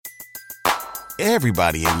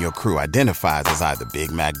Everybody in your crew identifies as either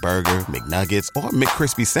Big Mac Burger, McNuggets, or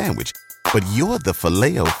McCrispy Sandwich. But you're the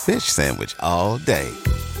Filet-O-Fish Sandwich all day.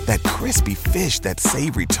 That crispy fish, that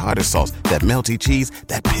savory tartar sauce, that melty cheese,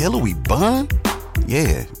 that pillowy bun.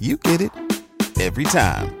 Yeah, you get it. Every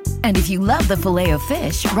time. And if you love the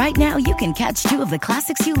Filet-O-Fish, right now you can catch two of the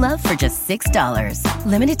classics you love for just $6.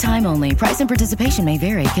 Limited time only. Price and participation may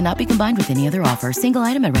vary. Cannot be combined with any other offer. Single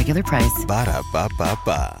item at regular price.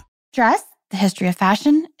 Ba-da-ba-ba-ba. Dress, The History of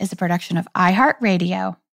Fashion is a production of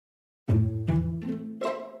iHeartRadio.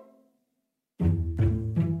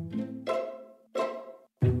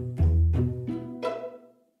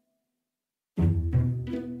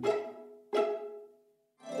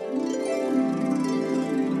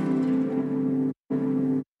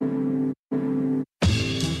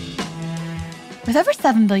 With over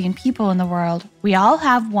 7 billion people in the world, we all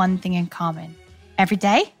have one thing in common. Every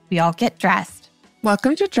day, we all get dressed.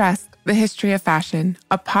 Welcome to Dressed, the History of Fashion,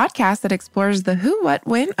 a podcast that explores the who, what,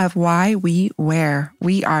 when of why we wear.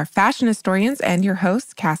 We are fashion historians and your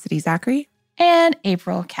hosts, Cassidy Zachary and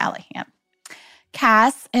April Callahan.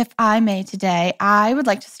 Cass, if I may today, I would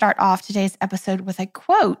like to start off today's episode with a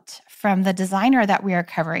quote from the designer that we are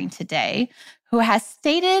covering today, who has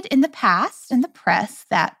stated in the past in the press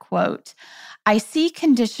that, quote, "I see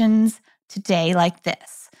conditions today like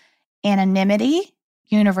this: anonymity,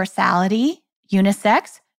 universality,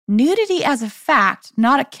 unisex, nudity as a fact,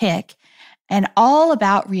 not a kick, and all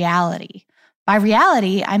about reality. By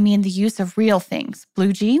reality, I mean the use of real things: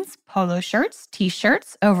 blue jeans, polo shirts,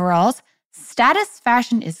 t-shirts, overalls. Status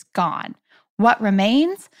fashion is gone. What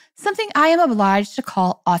remains? Something I am obliged to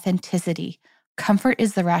call authenticity. Comfort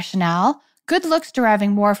is the rationale. Good looks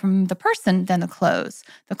deriving more from the person than the clothes.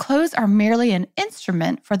 The clothes are merely an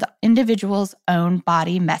instrument for the individual's own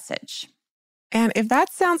body message." And if that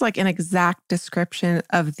sounds like an exact description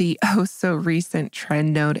of the oh-so-recent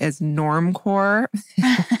trend known as normcore.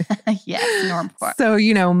 Yes, normcore.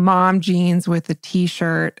 So, mom jeans with a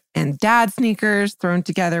t-shirt and dad sneakers thrown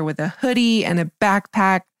together with a hoodie and a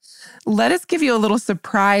backpack. Let us give you a little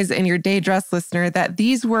surprise in your day dress listener that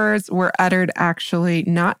these words were uttered actually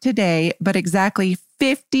not today, but exactly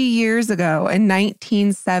 50 years ago in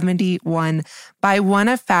 1971 by one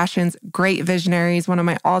of fashion's great visionaries, one of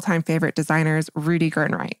my all-time favorite designers, Rudi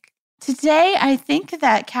Gernreich. Today, I think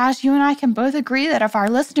that, Cash, you and I can both agree that if our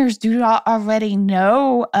listeners do not already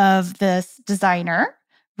know of this designer,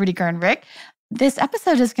 Rudi Gernreich, this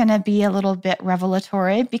episode is going to be a little bit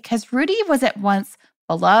revelatory because Rudi was at once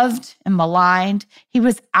beloved and maligned. He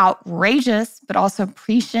was outrageous, but also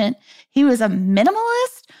prescient. He was a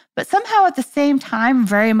minimalist, but somehow at the same time,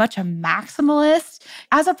 very much a maximalist.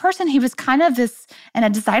 As a person, he was kind of this, and a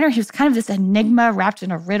designer, he was kind of this enigma wrapped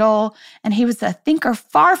in a riddle, and he was a thinker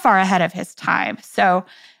far, far ahead of his time. So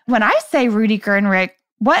when I say Rudi Gernreich,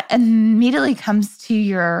 what immediately comes to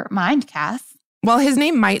your mind, Cass? Well, his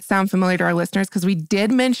name might sound familiar to our listeners because we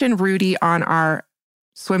did mention Rudi on our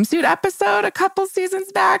swimsuit episode a couple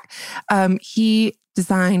seasons back. He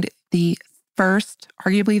designed the first,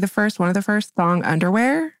 arguably the first, one of the first thong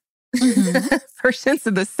underwear versions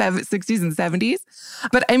of the 60s and 70s.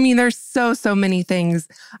 But I mean, there's so many things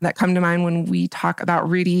that come to mind when we talk about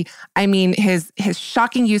Rudi. I mean, his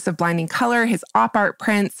shocking use of blinding color, his op art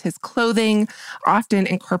prints, his clothing often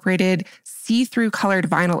incorporated see-through colored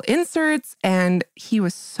vinyl inserts, and he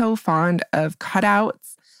was so fond of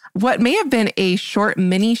cutouts. What may have been a short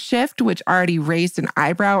mini shift, which already raised an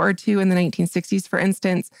eyebrow or two in the 1960s, for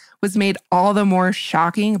instance, was made all the more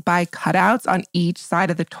shocking by cutouts on each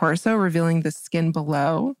side of the torso, revealing the skin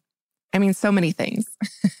below. I mean, so many things.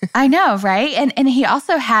 I know, right? And he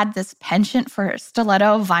also had this penchant for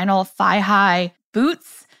stiletto vinyl thigh-high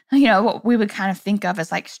boots, what we would kind of think of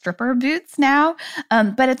as like stripper boots now.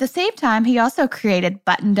 But at the same time, he also created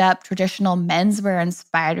buttoned-up traditional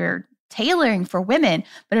menswear-inspired tailoring for women,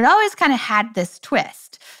 but it always kind of had this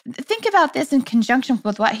twist. Think about this in conjunction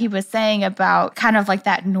with what he was saying about kind of like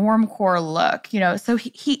that normcore look, So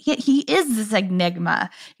he is this enigma.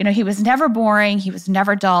 He was never boring, he was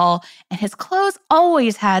never dull, and his clothes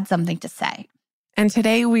always had something to say. And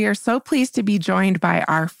today we are so pleased to be joined by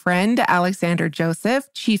our friend, Alexander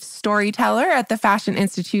Joseph, Chief Storyteller at the Fashion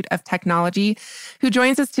Institute of Technology, who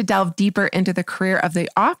joins us to delve deeper into the career of the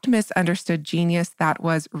oft misunderstood genius that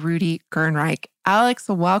was Rudi Gernreich. Alex,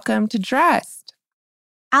 welcome to Dressed.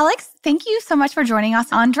 Alex, thank you so much for joining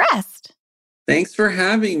us on Dressed. Thanks for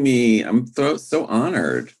having me. I'm so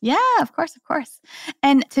honored. Yeah, of course.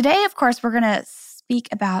 And today, of course, we're going to speak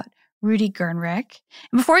about Rudi Gernreich.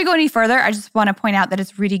 And before we go any further, I just want to point out that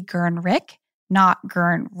it's Rudi Gernreich, not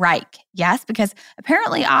Gernreich. Yes, because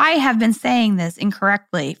apparently I have been saying this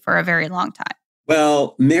incorrectly for a very long time.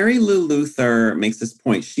 Well, Mary Lou Luther makes this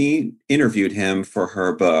point. She interviewed him for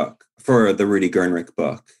her book, for the Rudi Gernreich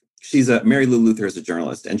book. Mary Lou Luther is a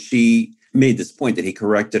journalist, and she made this point that he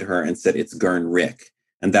corrected her and said it's Gernreich.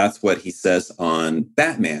 And that's what he says on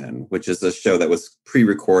Batman, which is a show that was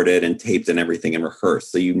pre-recorded and taped and everything and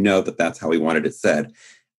rehearsed. So you know that that's how he wanted it said.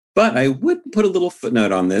 But I would put a little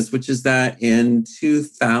footnote on this, which is that in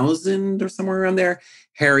 2000 or somewhere around there,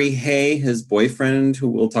 Harry Hay, his boyfriend, who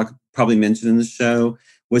we'll probably mention in the show,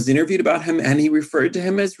 was interviewed about him, and he referred to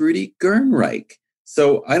him as Rudi Gernreich.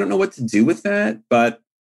 So I don't know what to do with that, but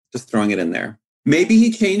just throwing it in there. Maybe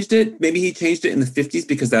he changed it. Maybe he changed it in the 50s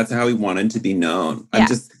because that's how he wanted to be known. Yeah.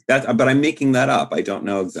 But I'm making that up. I don't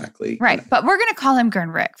know exactly. Right. But we're going to call him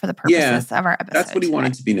Gernreich for the purposes of our episode. That's what he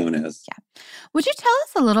wanted to be known as. Yeah. Would you tell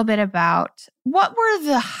us a little bit about what were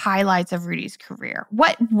the highlights of Rudi's career?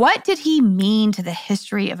 What did he mean to the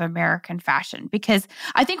history of American fashion? Because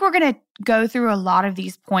I think we're going to go through a lot of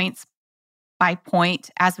these points by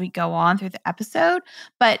point as we go on through the episode,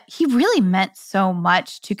 but he really meant so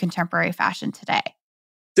much to contemporary fashion today.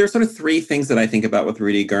 There are sort of three things that I think about with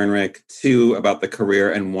Rudi Gernreich, two about the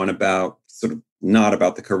career and one about sort of not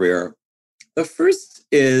about the career. The first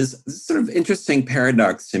is this sort of interesting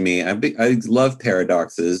paradox to me. I love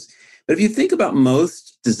paradoxes, but if you think about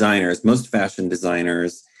most designers, most fashion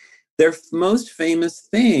designers, their most famous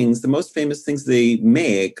things, the most famous things they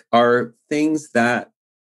make are things that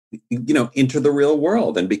enter the real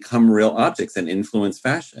world and become real objects and influence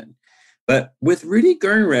fashion. But with Rudi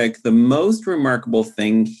Gernreich, the most remarkable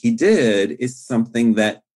thing he did is something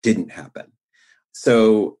that didn't happen.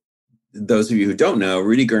 So those of you who don't know,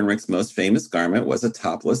 Rudi Gernreich's most famous garment was a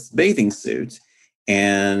topless bathing suit.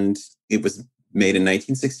 And it was made in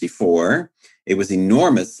 1964. It was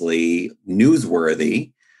enormously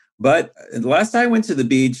newsworthy. But the last I went to the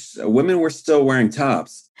beach, women were still wearing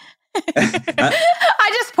tops.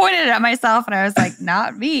 I just pointed at myself and I was like,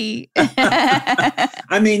 not me.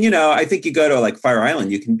 I mean, I think you go to like Fire Island,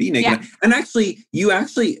 you can be naked. Yeah. And actually, you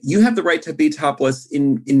have the right to be topless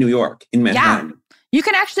in New York, in Manhattan. Yeah. You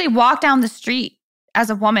can actually walk down the street as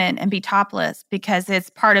a woman and be topless because it's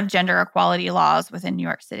part of gender equality laws within New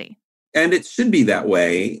York City. And it should be that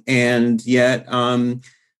way. And yet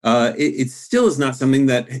it still is not something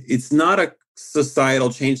it's not a societal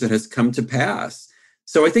change that has come to pass.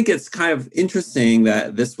 So I think it's kind of interesting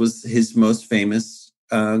that this was his most famous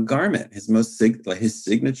garment, his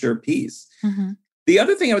signature piece. Mm-hmm. The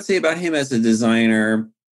other thing I would say about him as a designer,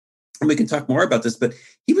 and we can talk more about this, but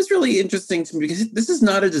he was really interesting to me because this is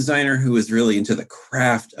not a designer who is really into the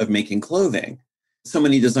craft of making clothing. So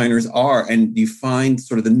many designers are, and you find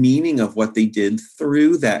sort of the meaning of what they did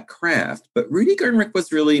through that craft. But Rudi Gernreich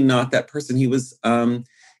was really not that person. He was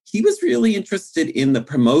really interested in the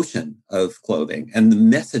promotion of clothing and the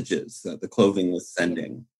messages that the clothing was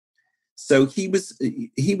sending. So he was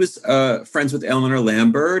friends with Eleanor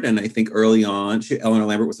Lambert, and I think early on, Eleanor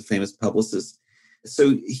Lambert was a famous publicist.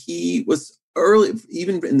 So he was early,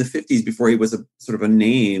 even in the 50s, before he was a sort of a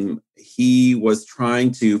name, he was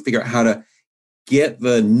trying to figure out how to get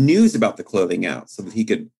the news about the clothing out so that he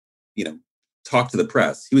could, talk to the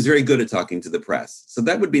press. He was very good at talking to the press. So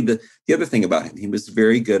that would be the other thing about him. He was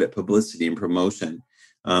very good at publicity and promotion.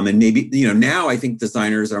 And maybe, now I think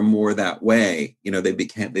designers are more that way.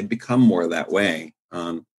 They've become more that way.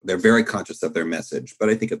 They're very conscious of their message. But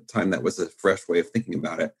I think at the time that was a fresh way of thinking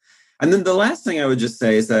about it. And then the last thing I would just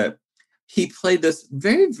say is that he played this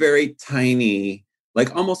very, very tiny,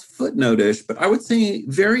 like almost footnote-ish, but I would say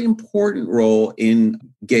very important role in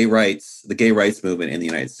the gay rights movement in the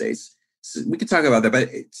United States. So we could talk about that, but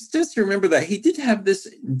just to remember that he did have this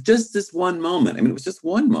one moment. I mean, it was just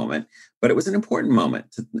one moment, but it was an important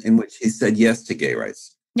moment in which he said yes to gay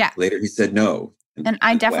rights. Yeah. Later, he said no. And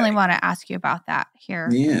I definitely want to ask you about that here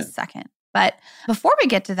in a second. But before we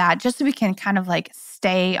get to that, just so we can kind of like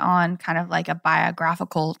stay on kind of like a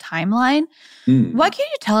biographical timeline, what can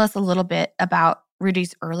you tell us a little bit about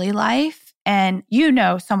Rudi's early life? And you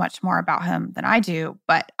know so much more about him than I do,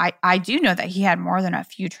 but I do know that he had more than a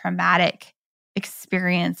few traumatic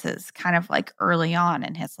experiences kind of like early on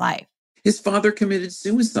in his life. His father committed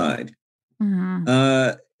suicide.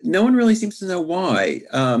 Mm-hmm. No one really seems to know why.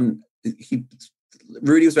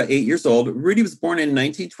 Rudi was about 8 years old. Rudi was born in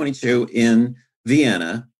 1922 in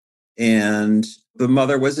Vienna, and the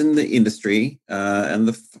mother was in the industry. And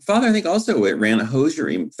the father, I think, also ran a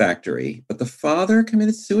hosiery factory. But the father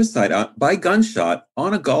committed suicide by gunshot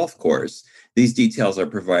on a golf course. These details are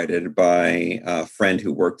provided by a friend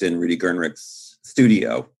who worked in Rudi Gernreich's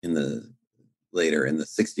studio later in the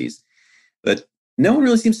 60s. But no one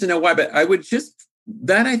really seems to know why. But I would just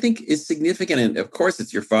that I think is significant. And of course,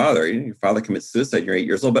 it's your father. Your father commits suicide. You're 8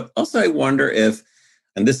 years old. But also, I wonder if,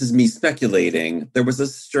 and this is me speculating, there was a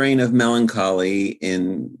strain of melancholy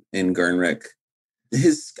in Gernreich.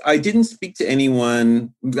 I didn't speak to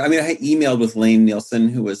anyone. I mean, I emailed with Lane Nielsen,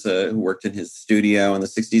 who worked in his studio in the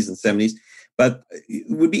 60s and 70s. But it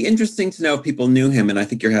would be interesting to know if people knew him. And I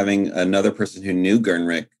think you're having another person who knew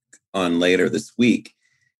Gernreich on later this week.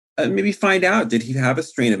 Maybe find out, did he have a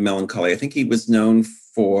strain of melancholy? I think he was known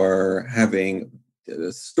for having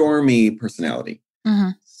a stormy personality. Mm-hmm.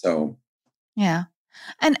 So, yeah.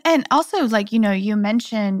 And also, like, you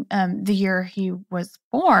mentioned the year he was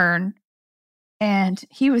born, and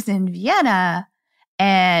he was in Vienna,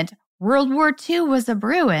 and World War II was a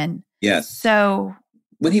brewing. yes. So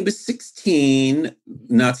when he was 16,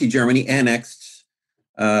 Nazi Germany annexed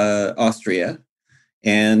Austria.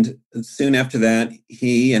 And soon after that,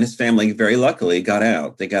 he and his family, very luckily, got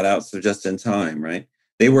out. They got out so just in time, right?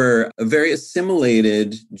 They were very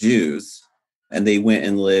assimilated Jews, and they went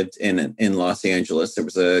and lived in Los Angeles. There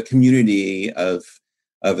was a community of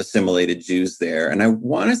assimilated Jews there. And I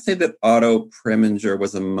want to say that Otto Preminger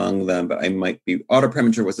was among them, but I might be. Otto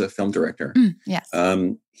Preminger was a film director. Yes.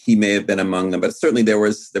 He may have been among them, but certainly there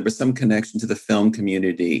was some connection to the film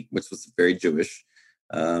community, which was a very Jewish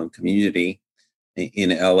community in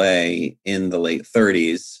LA in the late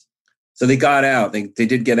 30s. So they got out. They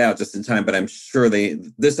did get out just in time, but I'm sure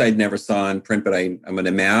this I never saw in print, but I'm going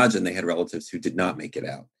to imagine they had relatives who did not make it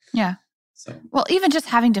out. Yeah. So, well, even just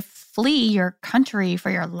having to flee your country for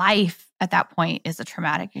your life at that point is a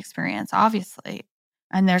traumatic experience, obviously.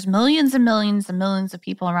 And there's millions and millions and millions of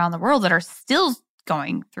people around the world that are still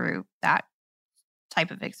going through that type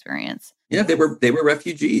of experience. Yeah, they were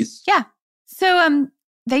refugees. Yeah. So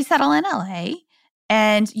they settle in LA.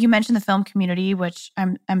 And you mentioned the film community, which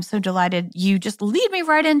I'm so delighted. You just lead me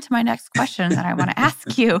right into my next question that I want to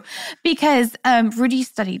ask you, because Rudi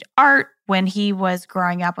studied art when he was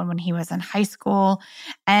growing up and when he was in high school.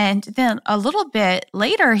 And then a little bit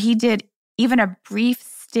later, he did even a brief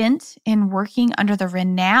stint in working under the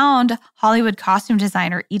renowned Hollywood costume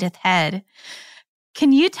designer Edith Head.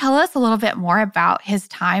 Can you tell us a little bit more about his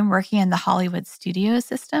time working in the Hollywood studio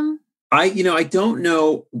system? I don't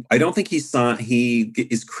know. I don't think he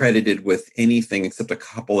is credited with anything except a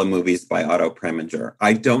couple of movies by Otto Preminger.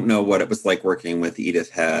 I don't know what it was like working with Edith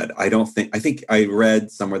Head. I think I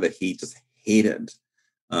read somewhere that he just hated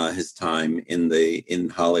his time in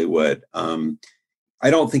Hollywood. I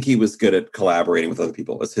don't think he was good at collaborating with other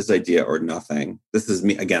people. It was his idea or nothing. This is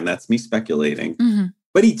me again. That's me speculating. Mm-hmm.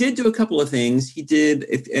 But he did do a couple of things. He did,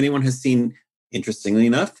 if anyone has seen, interestingly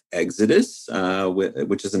enough, Exodus,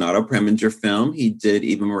 which is an Otto Preminger film. He did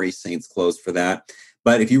Eva Marie Saint's clothes for that.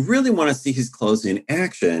 But if you really want to see his clothes in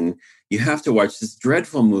action, you have to watch this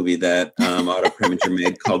dreadful movie that Otto Preminger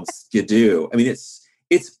made called Skidoo. I mean,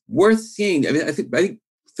 it's worth seeing. I mean, I think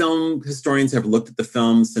film historians have looked at the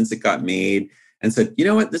film since it got made and said, you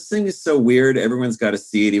know what, this thing is so weird. Everyone's got to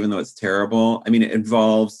see it, even though it's terrible. I mean,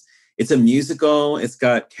 it's a musical. It's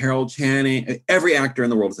got Carol Channing. Every actor in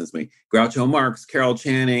the world is in this movie. Groucho Marx, Carol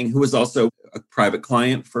Channing, who was also a private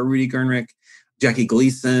client for Rudi Gernreich, Jackie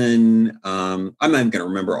Gleason. I'm not even going to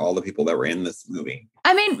remember all the people that were in this movie.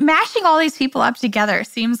 I mean, mashing all these people up together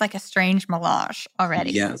seems like a strange melange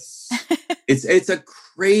already. Yes. It's a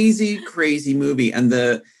crazy, crazy movie. And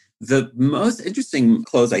the most interesting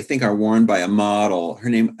clothes, I think, are worn by a model. Her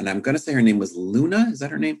name, and I'm going to say her name was Luna. Is that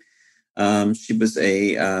her name? She was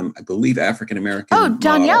I believe, African-American. Oh,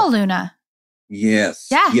 Danielle model. Luna. Yes.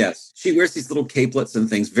 Yeah. Yes. She wears these little capelets and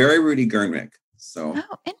things. Very Rudi Gernreich. So.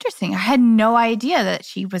 Oh, interesting. I had no idea that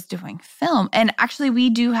she was doing film. And actually, we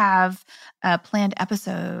do have a planned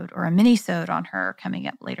episode or a mini-sode on her coming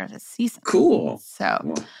up later this season. Cool.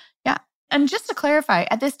 So, yeah. And just to clarify,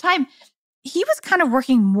 at this time, he was kind of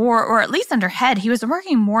working more, or at least under Head, he was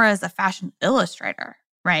working more as a fashion illustrator,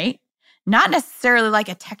 right? Not necessarily like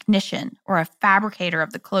a technician or a fabricator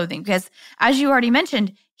of the clothing, because as you already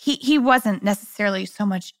mentioned, he wasn't necessarily so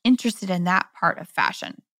much interested in that part of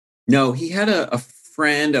fashion. No, he had a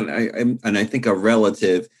friend and I think a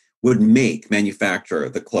relative would manufacture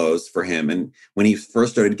the clothes for him. And when he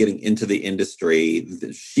first started getting into the industry,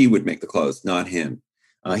 she would make the clothes, not him.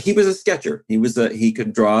 He was a sketcher. He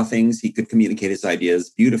could draw things. He could communicate his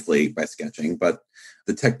ideas beautifully by sketching, but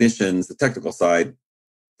the technical side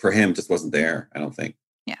for him just wasn't there, I don't think.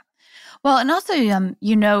 Yeah. Well, and also,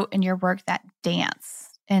 you know, in your work that dance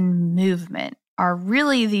and movement are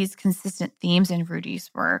really these consistent themes in Rudi's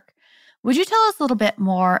work. Would you tell us a little bit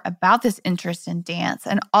more about this interest in dance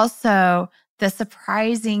and also the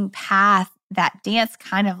surprising path that dance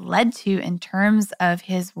kind of led to in terms of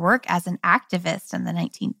his work as an activist in the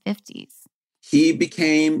 1950s. He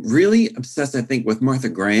became really obsessed, I think, with Martha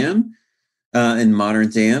Graham in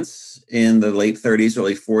modern dance in the late 30s,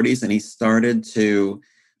 early 40s, and he started to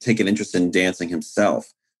take an interest in dancing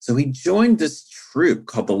himself. So he joined this troupe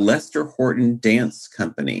called the Lester Horton Dance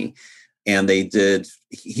Company, and he did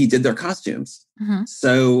their costumes. Mm-hmm.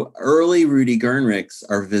 So early Rudi Gernreichs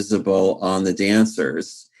are visible on the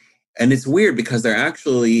dancers. And it's weird because they're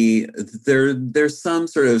actually, there's some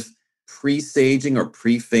sort of presaging or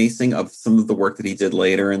prefacing of some of the work that he did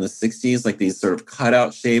later in the 60s, like these sort of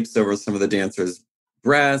cutout shapes over some of the dancers'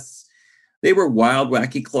 breasts. They were wild,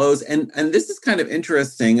 wacky clothes. And this is kind of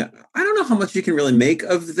interesting. I don't know how much you can really make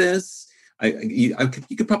of this. You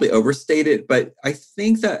could probably overstate it, but I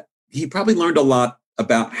think that he probably learned a lot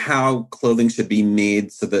about how clothing should be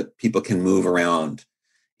made so that people can move around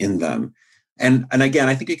in them. And again,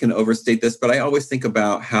 I think you can overstate this, but I always think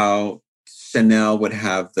about how Chanel would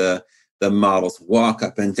have the models walk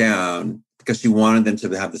up and down because she wanted them to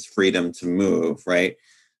have this freedom to move, right?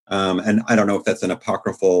 And I don't know if that's an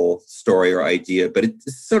apocryphal story or idea, but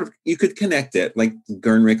it's sort of, you could connect it. Like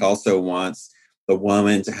Gernreich also wants the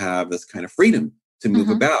woman to have this kind of freedom to move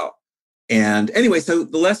about. And anyway, so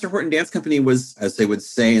the Lester Horton Dance Company was, as they would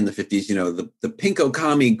say in the 50s, the pinko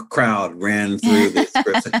commie crowd ran through the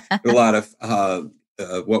scripts. There were a lot of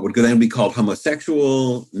what would then be called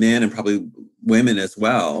homosexual men and probably women as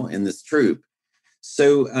well in this troupe.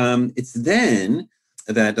 So it's then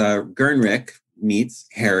that Gernreich meets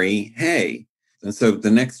Harry Hay. And so the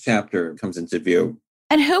next chapter comes into view.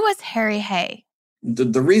 And who was Harry Hay?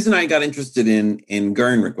 The reason I got interested in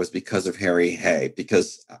Gernreich was because of Harry Hay,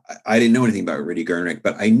 because I didn't know anything about Rudi Gernreich,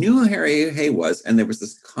 but I knew who Harry Hay was. And there was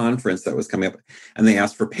this conference that was coming up and they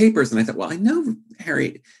asked for papers. And I thought, well, I know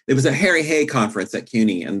Harry. There was a Harry Hay conference at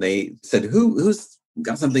CUNY and they said, who's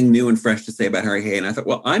got something new and fresh to say about Harry Hay? And I thought,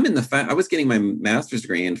 well, I was getting my master's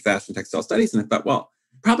degree in fashion textile studies. And I thought, well,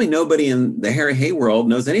 probably nobody in the Harry Hay world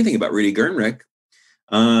knows anything about Rudi Gernreich.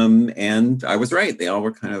 And I was right. They all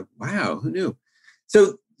were kind of, wow, who knew?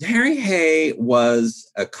 So Harry Hay was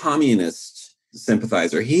a communist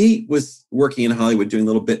sympathizer. He was working in Hollywood doing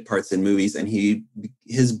little bit parts in movies, and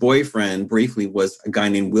his boyfriend briefly was a guy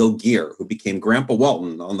named Will Geer, who became Grandpa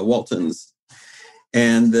Walton on the Waltons.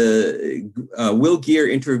 And Will Geer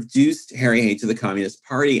introduced Harry Hay to the Communist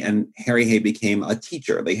Party, and Harry Hay became a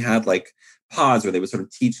teacher. They had like pods where they would sort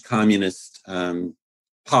of teach communist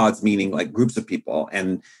pods, meaning like groups of people.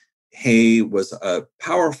 And Hay was a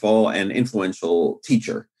powerful and influential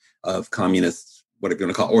teacher of communist, whatever you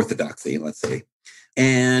want to call orthodoxy, let's say.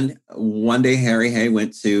 And one day, Harry Hay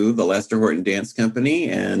went to the Lester Horton Dance Company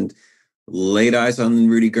and laid eyes on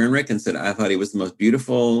Rudi Gernreich and said, I thought he was the most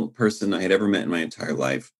beautiful person I had ever met in my entire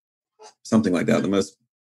life. Something like that. The most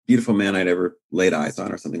beautiful man I'd ever laid eyes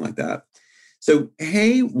on, or something like that. So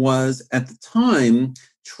Hay was, at the time,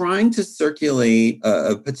 trying to circulate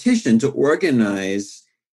a petition to organize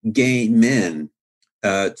gay men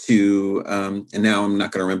and now I'm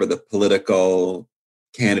not going to remember the political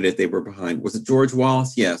candidate they were behind. Was it George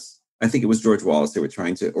Wallace? Yes, I think it was George Wallace they were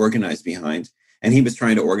trying to organize behind. And he was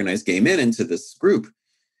trying to organize gay men into this group.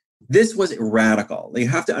 This was radical. You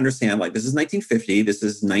have to understand, like, this is 1950. This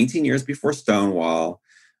is 19 years before Stonewall.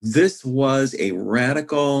 This was a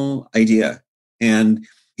radical idea. And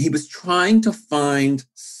he was trying to find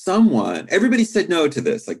someone. Everybody said no to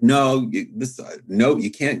this. Like, no, you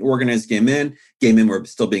can't organize gay men. Gay men were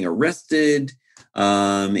still being arrested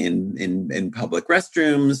in public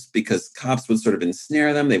restrooms because cops would sort of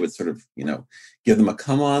ensnare them. They would sort of, give them a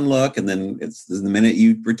come on look. And then the minute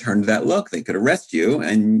you returned that look, they could arrest you.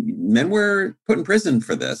 And men were put in prison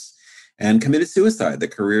for this and committed suicide. Their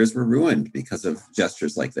careers were ruined because of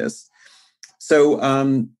gestures like this. So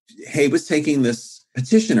Hay was taking this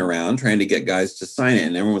petition around trying to get guys to sign it.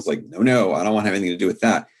 And everyone was like, no, I don't want to have anything to do with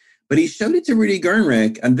that. But he showed it to Rudi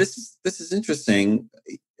Gernreich. And this is interesting.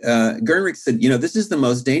 Gernreich said, this is the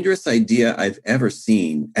most dangerous idea I've ever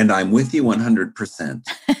seen. And I'm with you 100%.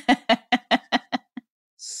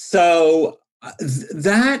 So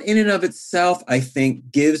that in and of itself, I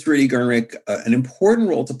think, gives Rudi Gernreich an important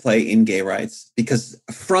role to play in gay rights, because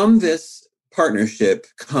from this partnership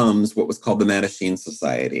comes what was called the Mattachine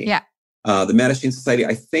Society. Yeah. The Mattachine Society,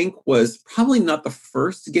 I think, was probably not the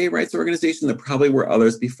first gay rights organization. There probably were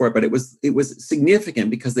others before it, but it was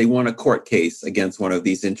significant because they won a court case against one of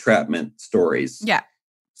these entrapment stories. Yeah.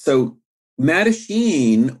 So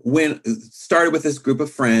Mattachine started with this group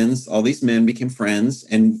of friends. All these men became friends.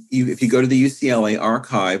 And if you go to the UCLA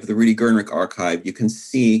archive, the Rudi Gernreich archive, you can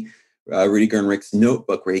see Rudi Gernreich's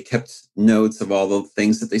notebook where he kept notes of all the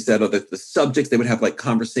things that they said, or the subjects. They would have like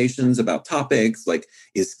conversations about topics like,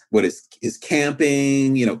 is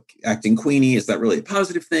camping, acting Queenie, is that really a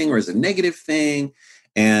positive thing or is it a negative thing?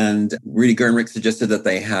 And Rudi Gernreich suggested that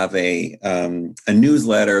they have a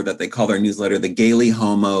newsletter that they call their newsletter the Gaily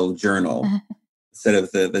Homo Journal instead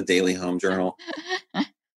of the Daily Home Journal.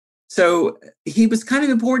 So he was kind of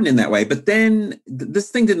important in that way. But then this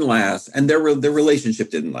thing didn't last, and their relationship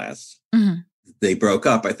didn't last. Mm-hmm. They broke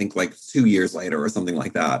up, I think, like 2 years later or something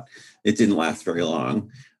like that. It didn't last very long.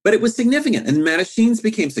 But it was significant, and Mattachines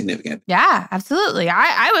became significant. Yeah, absolutely.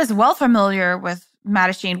 I was well familiar with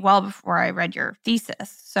Mattachine well before I read your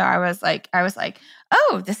thesis. So I was like,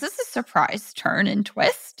 oh, this is a surprise turn and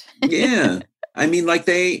twist. Yeah. I mean, like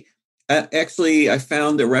they... actually, I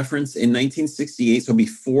found a reference in 1968, so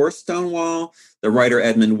before Stonewall, the writer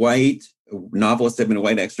Edmund White, novelist Edmund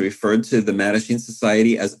White, actually referred to the Mattachine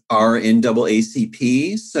Society as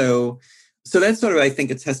RNAACP. So that sort of, I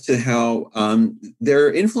think, attests to how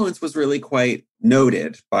their influence was really quite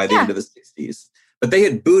noted by the end of the 60s. But they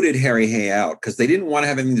had booted Harry Hay out because they didn't want to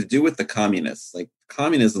have anything to do with the communists. Like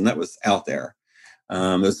communism, that was out there.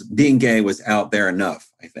 Being gay was out there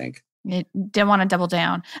enough, I think. It didn't want to double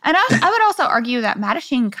down. And I would also argue that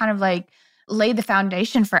Mattachine kind of like laid the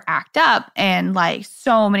foundation for ACT UP and like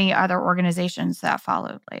so many other organizations that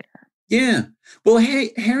followed later. Yeah. Well,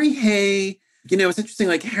 Harry Hay, it's interesting.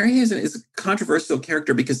 Like Harry Hay is a controversial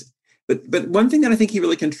character because, but one thing that I think he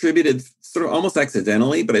really contributed sort of almost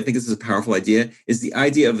accidentally, but I think this is a powerful idea, is the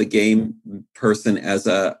idea of the gay person as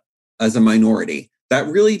a minority. That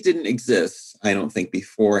really didn't exist, I don't think,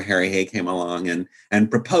 before Harry Hay came along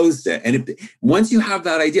and proposed it. And once you have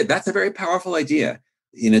that idea, that's a very powerful idea.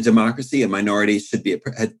 In a democracy, a minority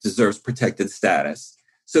deserves protected status.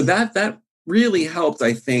 So that really helped,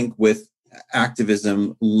 I think, with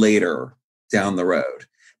activism later down the road.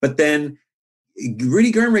 But then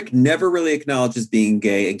Rudi Gernreich never really acknowledges being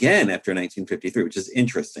gay again after 1953, which is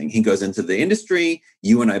interesting. He goes into the industry.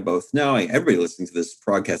 You and I both know, everybody listening to this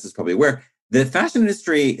podcast is probably aware, the fashion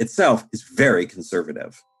industry itself is very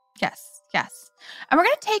conservative. Yes. And we're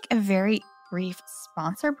going to take a very brief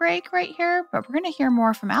sponsor break right here, but we're going to hear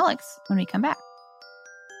more from Alex when we come back.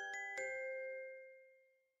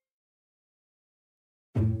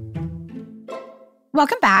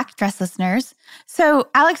 Welcome back, Dress listeners. So,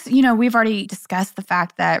 Alex, we've already discussed the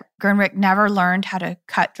fact that Gernreich never learned how to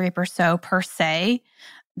cut, drape, or sew per se,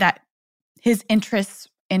 that his interests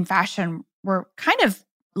in fashion were kind of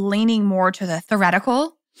leaning more to the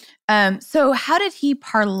theoretical. So how did he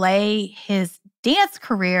parlay his dance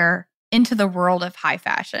career into the world of high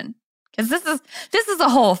fashion? Because this is a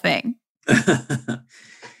whole thing.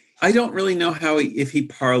 I don't really know if he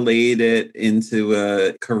parlayed it into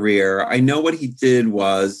a career. I know what he did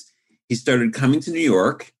was he started coming to New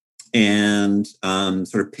York and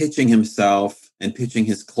sort of pitching himself and pitching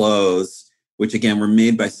his clothes, which again were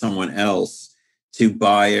made by someone else, to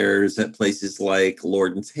buyers at places like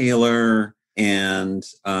Lord & Taylor. And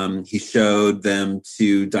he showed them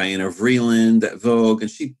to Diana Vreeland at Vogue.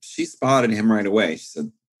 And she spotted him right away. She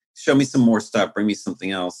said, show me some more stuff. Bring me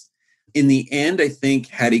something else. In the end, I think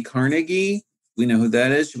Hattie Carnegie, we know who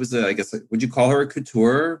that is. She was, would you call her a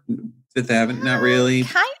couture? Fifth Avenue? Not really.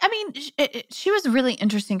 She was really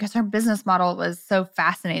interesting because her business model was so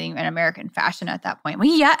fascinating in American fashion at that point.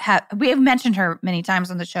 We have mentioned her many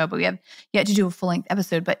times on the show, but we have yet to do a full-length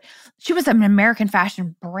episode. But she was an American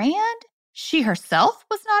fashion brand. She herself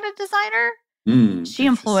was not a designer. She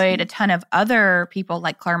employed a ton of other people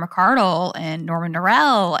like Claire McCardle and Norman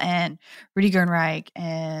Norell and Rudi Gernreich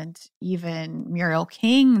and even Muriel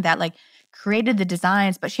King that like created the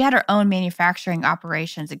designs, but she had her own manufacturing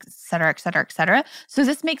operations, et cetera, et cetera, et cetera. So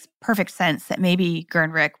this makes perfect sense that maybe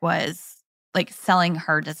Gernreich was like selling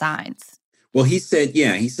her designs. Well, he said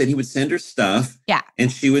he would send her stuff. Yeah.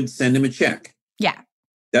 And she would send him a check. Yeah.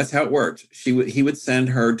 That's how it worked. He would send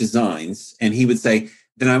her designs and he would say,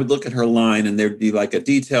 then I would look at her line and there'd be like a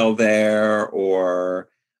detail there or,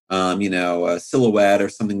 a silhouette or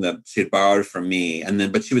something that she had borrowed from me.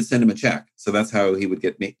 But she would send him a check. So that's how he would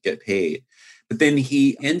get paid. But then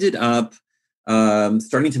he ended up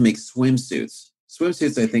starting to make swimsuits.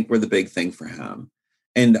 Swimsuits, I think, were the big thing for him.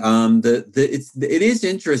 And it is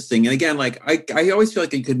interesting. And again, like I always feel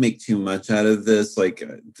like I could make too much out of this. Like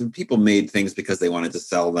people made things because they wanted to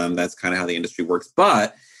sell them. That's kind of how the industry works.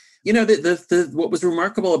 But what was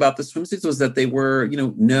remarkable about the swimsuits was that they were,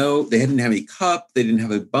 they didn't have any cup, they didn't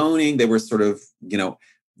have a boning. They were sort of,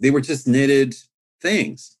 they were just knitted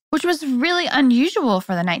things. Which was really unusual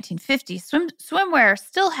for the 1950s. Swimwear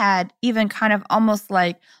still had even kind of almost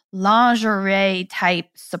like lingerie type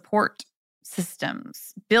support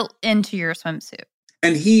systems built into your swimsuit.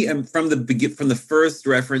 And he, from the first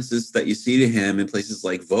references that you see to him in places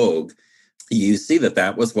like Vogue, you see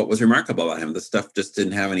that was what was remarkable about him. The stuff just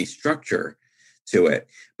didn't have any structure to it.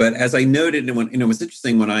 But as I noted, and when, it was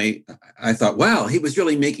interesting when I thought, wow, he was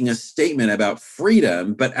really making a statement about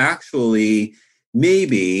freedom, but actually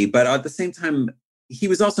maybe, but at the same time, he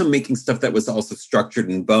was also making stuff that was also structured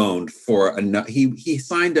and boned he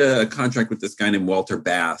signed a contract with this guy named Walter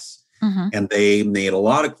Bass, and they made a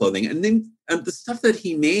lot of clothing. And then the stuff that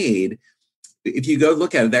he made, if you go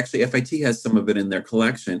look at it, actually FIT has some of it in their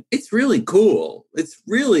collection. It's really cool. It's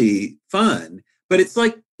really fun, but it's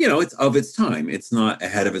like, it's of its time. It's not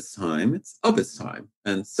ahead of its time. It's of its time.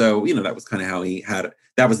 And so, that was kind of how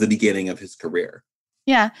that was the beginning of his career.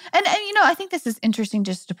 Yeah. And I think this is interesting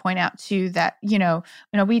just to point out too that,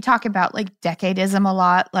 we talk about like decadism a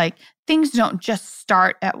lot, like things don't just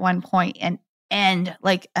start at one point and end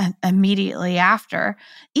like immediately after.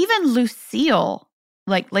 Even Lucille,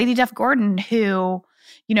 like Lady Duff Gordon, who,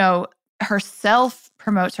 herself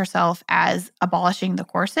promotes herself as abolishing the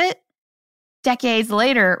corset, decades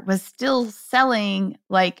later was still selling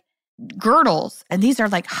like girdles, and these are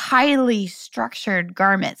like highly structured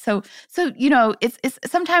garments. So it's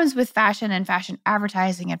sometimes with fashion and fashion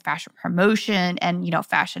advertising and fashion promotion and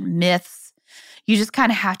fashion myths, you just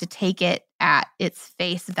kind of have to take it at its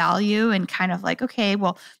face value and kind of like, okay,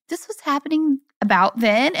 well, this was happening about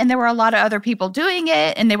then, and there were a lot of other people doing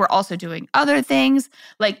it, and they were also doing other things.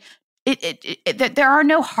 Like there are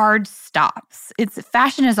no hard stops.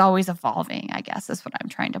 Fashion is always evolving, I guess, is what I'm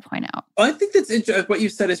trying to point out. Well, I think that's what you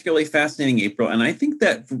said is really fascinating, April. And I think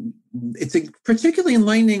that it's particularly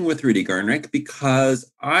enlightening with Rudi Gernreich,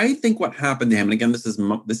 because I think what happened to him, and again, this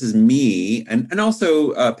is me and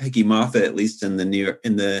also Peggy Moffat, at least in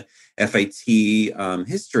the FIT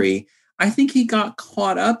history, I think he got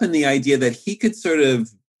caught up in the idea that he could sort of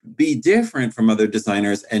be different from other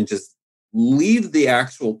designers and just leave the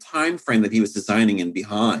actual time frame that he was designing in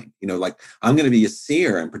behind. Like, I'm going to be a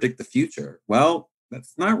seer and predict the future. Well,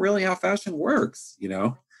 that's not really how fashion works,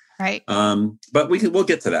 Right. But we'll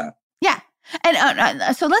get to that. Yeah.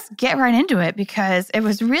 And so let's get right into it, because it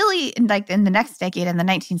was really like in the next decade, in the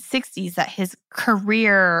 1960s, that his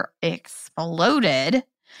career exploded.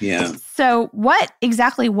 Yeah. So what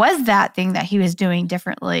exactly was that thing that he was doing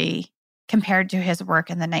differently compared to his work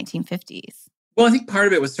in the 1950s? Well, I think part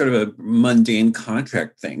of it was sort of a mundane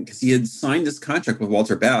contract thing, because he had signed this contract with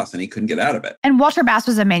Walter Bass and he couldn't get out of it. And Walter Bass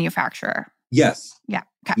was a manufacturer. Yes. Yeah.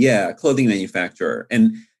 Okay. Yeah, clothing manufacturer.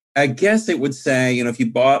 And I guess it would say, if you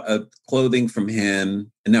bought a clothing from him,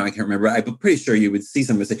 and now I can't remember, I'm pretty sure you would see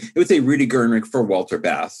something. It would say Rudi Gernreich for Walter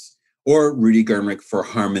Bass or Rudi Gernreich for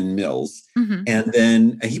Harmon Mills. Mm-hmm. And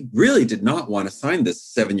then he really did not want to sign this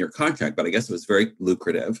 7-year contract, but I guess it was very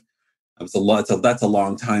lucrative. It was a lot. So that's a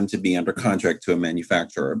long time to be under contract to a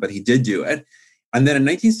manufacturer, but he did do it. And then in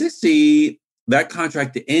 1960, that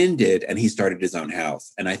contract ended and he started his own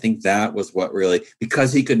house. And I think that was what really,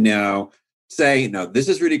 because he could now say, no, this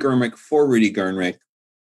is Rudi Gernreich for Rudi Gernreich.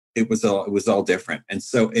 It was all different. And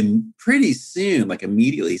so pretty soon, like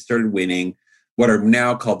immediately, he started winning what are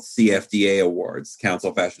now called CFDA awards,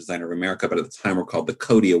 Council of Fashion Designer of America, but at the time were called the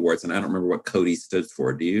Coty Awards. And I don't remember what Coty stood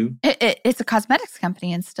for. Do you? It's a cosmetics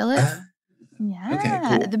company and still is. Yeah.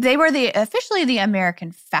 Okay, cool. They were officially the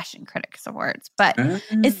American Fashion Critics Awards, but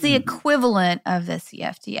it's the equivalent of the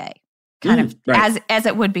CFDA, kind of right. as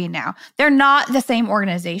it would be now. They're not the same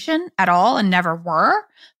organization at all and never were,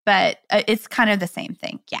 but it's kind of the same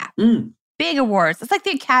thing. Yeah. Big awards. It's like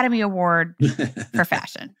the Academy Award for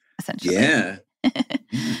fashion, essentially. Yeah.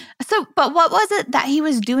 So, but what was it that he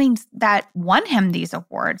was doing that won him these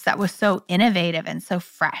awards that was so innovative and so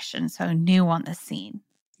fresh and so new on the scene?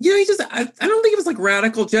 I don't think it was like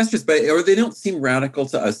radical gestures, or they don't seem radical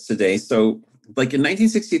to us today. So like in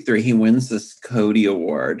 1963, he wins this Coty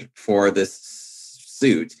Award for this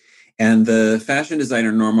suit. And the fashion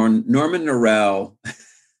designer, Norman Norell,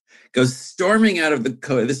 goes storming out of the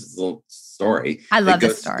Coty. This is a little story. I love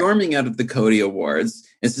this story. Storming out of the Coty Awards.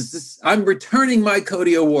 And says, I'm returning my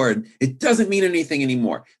Coty Award. It doesn't mean anything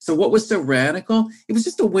anymore. So what was so radical? It was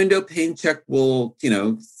just a window pane check wool,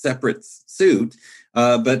 separate suit.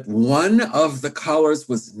 But one of the collars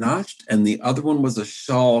was notched and the other one was a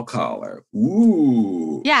shawl collar.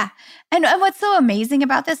 Ooh. Yeah. And what's so amazing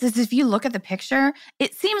about this is if you look at the picture,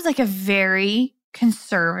 it seems like a very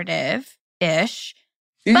conservative-ish,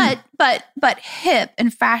 but hip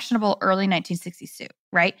and fashionable early 1960s suit,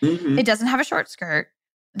 right? Mm-hmm. It doesn't have a short skirt.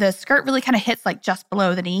 The skirt really kind of hits like just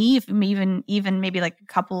below the knee, even maybe like a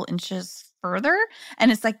couple inches further.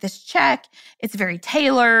 And it's like this check. It's very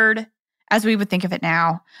tailored as we would think of it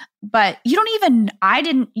now. But you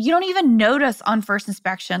don't even notice on first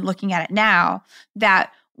inspection looking at it now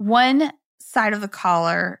that one side of the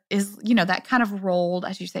collar is, that kind of rolled,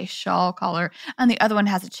 as you say, shawl collar, and the other one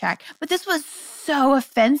has a check. But this was so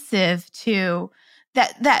offensive to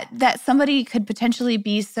that somebody could potentially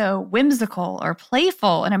be so whimsical or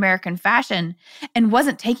playful in American fashion and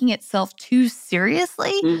wasn't taking itself too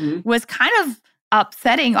seriously was kind of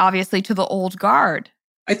upsetting, obviously, to the old guard.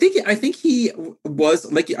 I think he was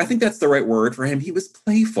I think that's the right word for him. He was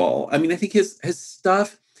playful. I mean, I think his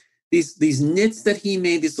stuff, these knits that he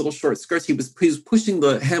made, these little short skirts, he was pushing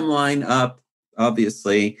the hemline up,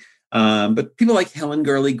 obviously. But people like Helen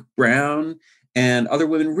Gurley Brown and other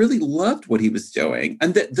women really loved what he was doing.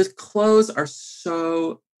 And the clothes are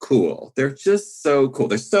so cool. They're just so cool.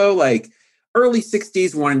 They're so like early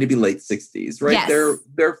 60s wanting to be late 60s, right? Yes.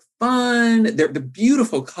 They're fun. They're the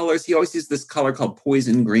beautiful colors. He always used this color called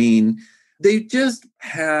poison green. They just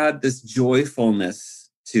had this joyfulness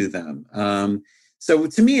to them. So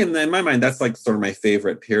to me, in my mind, that's like sort of my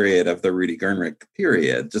favorite period of the Rudi Gernreich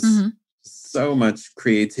period. Just so much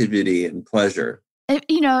creativity and pleasure. And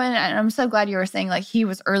I'm so glad you were saying like he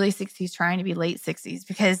was early 60s trying to be late 60s,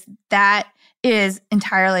 because that is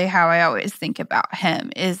entirely how I always think about him,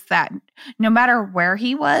 is that no matter where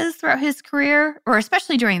he was throughout his career, or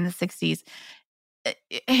especially during the 60s,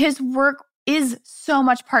 his work is so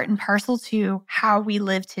much part and parcel to how we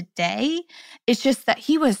live today. It's just that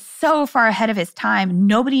he was so far ahead of his time,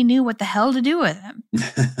 nobody knew what the hell to do with him.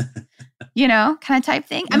 Kind of type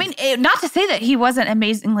thing. I mean, not to say that he wasn't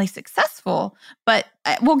amazingly successful, but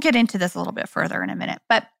we'll get into this a little bit further in a minute.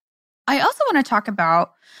 But I also want to talk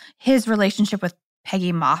about his relationship with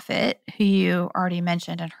Peggy Moffat, who you already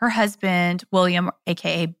mentioned, and her husband, William,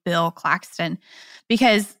 a.k.a. Bill Claxton,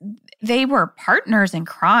 because they were partners in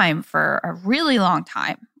crime for a really long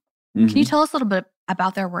time. Can you tell us a little bit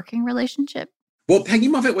about their working relationship? Well, Peggy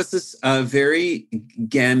Moffat was this very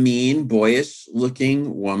gamine,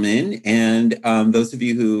 boyish-looking woman. And those of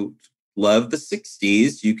you who love the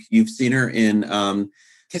 60s, you've seen her in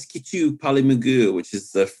Qu'est-ce que tu parles Mugu, which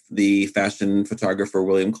is the fashion photographer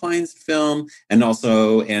William Klein's film, and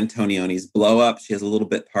also Antonioni's Blow Up. She has a little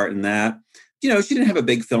bit part in that. She didn't have a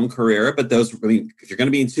big film career, but if you're going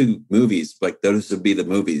to be in two movies, like those would be the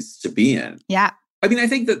movies to be in. Yeah. I mean, I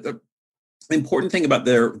think that the important thing about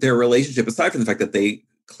their relationship, aside from the fact that they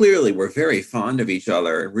clearly were very fond of each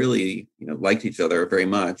other and really, liked each other very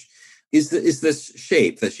much, is this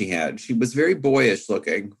shape that she had. She was very boyish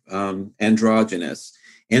looking, androgynous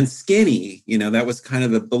and skinny. That was kind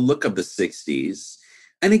of the look of the 60s.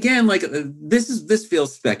 And again, like this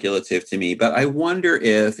feels speculative to me, but I wonder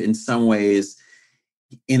if in some ways,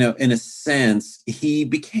 in a sense, he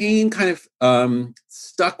became kind of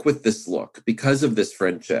stuck with this look because of this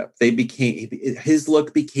friendship. His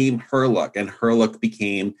look became her look, and her look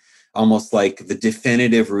became almost like the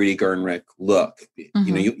definitive Rudi Gernreich look.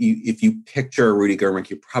 If you picture Rudi Gernreich,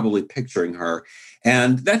 you're probably picturing her.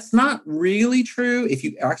 And that's not really true. If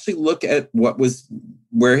you actually look at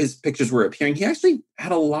where his pictures were appearing, he actually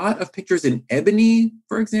had a lot of pictures in ebony,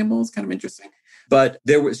 for example. It's kind of interesting. But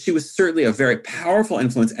she was certainly a very powerful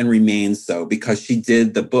influence and remains so, because she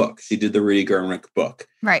did the book. She did the Rudi Gernreich book.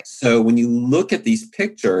 Right. So when you look at these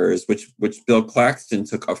pictures, which Bill Claxton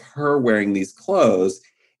took of her wearing these clothes,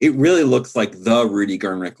 it really looks like the Rudi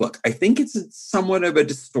Gernreich look. I think it's somewhat of a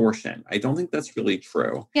distortion. I don't think that's really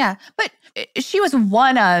true. Yeah, but she was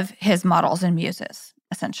one of his models and muses,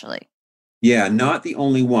 essentially. Yeah, not the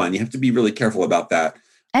only one. You have to be really careful about that.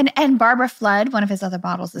 And Barbara Flood, one of his other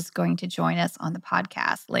models, is going to join us on the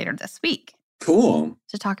podcast later this week. Cool.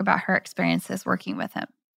 To talk about her experiences working with him.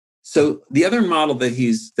 So the other model that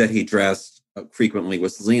he dressed frequently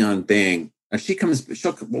was Leon Bing.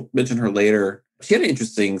 We'll mention her later. She had an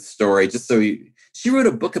interesting story. She wrote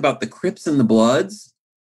a book about the Crips and the Bloods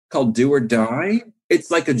called Do or Die. It's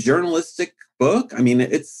like a journalistic book. I mean,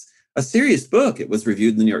 it's a serious book. It was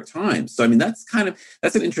reviewed in the New York Times. So, I mean, that's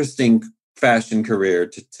an interesting fashion career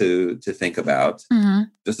to think about,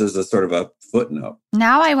 just as a sort of a footnote.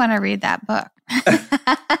 Now I want to read that book.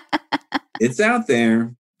 It's out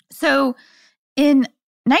there. So in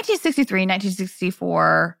 1963,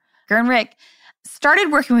 1964, Gernreich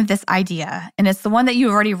started working with this idea, and it's the one that you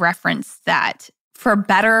already referenced, that for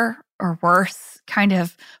better or worse, kind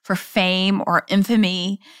of for fame or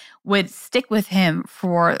infamy, would stick with him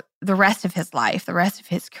for the rest of his life, the rest of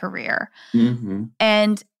his career.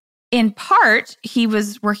 And in part, he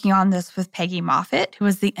was working on this with Peggy Moffat, who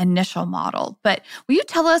was the initial model. But will you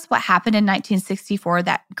tell us what happened in 1964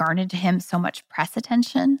 that garnered him so much press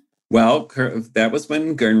attention? Well, that was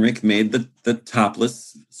when Gernreich made the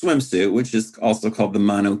topless swimsuit, which is also called the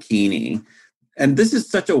monokini. And this is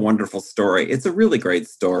such a wonderful story. It's a really great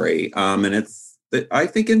story. And I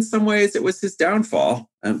think in some ways it was his downfall.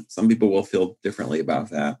 And some people will feel differently about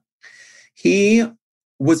that. He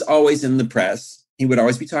was always in the press. He would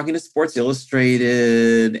always be talking to Sports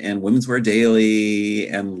Illustrated and Women's Wear Daily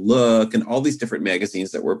and Look and all these different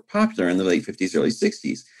magazines that were popular in the late 50s, early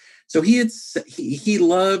 60s. So he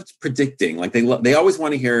loved predicting. Like they always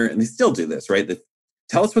want to hear, and they still do this, right?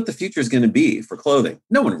 Tell us what the future is going to be for clothing.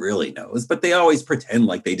 No one really knows, but they always pretend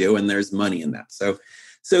like they do, and there's money in that. So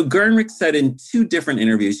Gernreich said in 2 different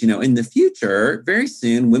interviews, in the future, very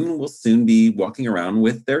soon, women will soon be walking around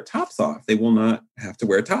with their tops off. They will not have to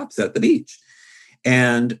wear tops at the beach.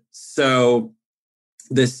 And so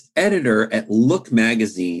this editor at Look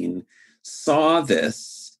magazine saw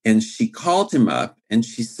this, and she called him up and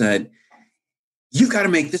she said, "You've got to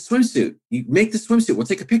make this swimsuit. You make the swimsuit. We'll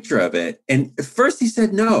take a picture of it." And at first he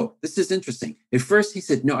said, "No, this is interesting." At first he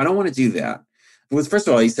said, "No, I don't want to do that." First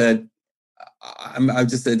of all, he said,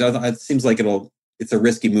 it seems like it's a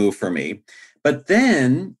risky move for me. But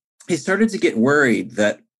then he started to get worried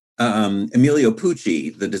that Emilio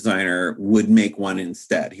Pucci, the designer, would make one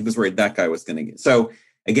instead. He was worried that guy was going to get. So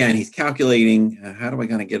again, he's calculating, how do I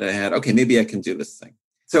going to get ahead? Okay, maybe I can do this thing.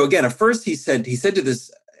 So again, at first he said to this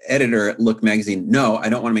editor at Look magazine, "No, I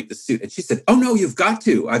don't want to make the suit." And she said, "Oh no, you've got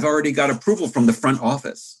to. I've already got approval from the front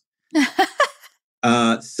office."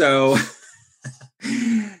 So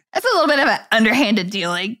that's a little bit of an underhanded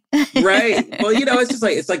dealing. Right. Well,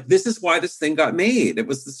 it's like this is why this thing got made. It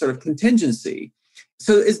was this sort of contingency.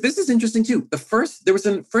 So this is interesting too. There was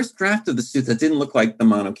a first draft of the suit that didn't look like the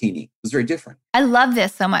monokini. It was very different. I love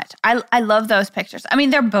this so much. I love those pictures. I mean,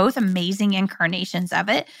 they're both amazing incarnations of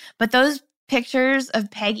it, but those pictures of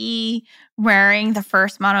Peggy wearing the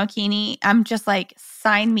first monokini, I'm just like,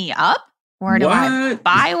 sign me up. Where do I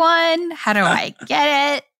buy one? How do I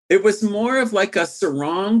get it? It was more of like a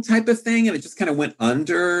sarong type of thing, and it just kind of went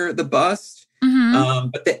under the bust. Mm-hmm.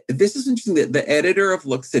 But this is interesting. The editor of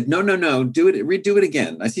Look said, no, redo it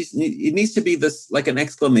again. I see it needs to be this like an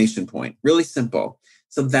exclamation point, really simple.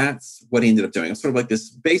 So that's what he ended up doing. It's sort of like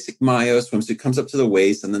this basic Mayo swimsuit, comes up to the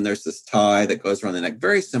waist, and then there's this tie that goes around the neck.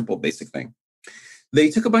 Very simple, basic thing.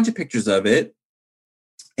 They took a bunch of pictures of it,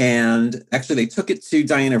 and actually they took it to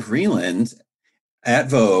Diana Vreeland at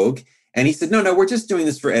Vogue, and he said, no, we're just doing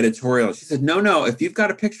this for editorial. She said, no, if you've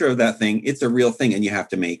got a picture of that thing, it's a real thing, and you have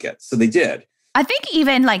to make it. So they did. I think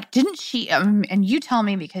even didn't she, and you tell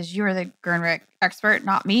me because you're the Gernreich expert,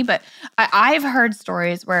 not me, but I've heard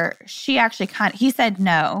stories where she actually he said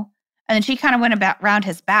no, and then she kind of went around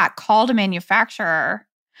his back, called a manufacturer,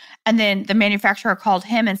 and then the manufacturer called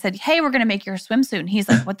him and said, "Hey, we're going to make your swimsuit." And he's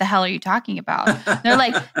like, "What the hell are you talking about?" They're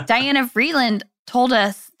like, "Diana Vreeland told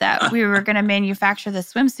us that we were going to manufacture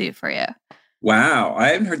this swimsuit for you." Wow.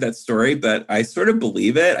 I haven't heard that story, but I sort of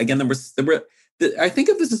believe it. Again, I think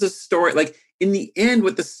of this as a story, like in the end,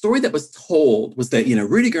 what the story that was told was that,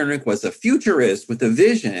 Rudi Gernreich was a futurist with a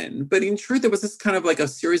vision, but in truth, it was this kind of like a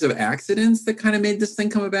series of accidents that kind of made this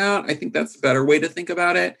thing come about. I think that's a better way to think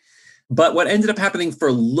about it. But what ended up happening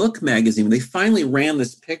for Look magazine, when they finally ran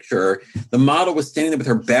this picture, the model was standing there with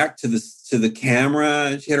her back to the camera,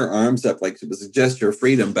 and she had her arms up like it was a gesture of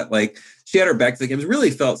freedom. But like she had her back to the camera. It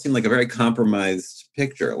really seemed like a very compromised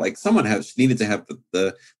picture. Like she needed to have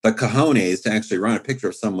the cojones to actually run a picture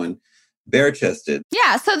of someone bare-chested.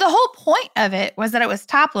 Yeah. So the whole point of it was that it was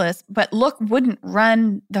topless, but Look wouldn't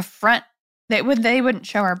run the front. They wouldn't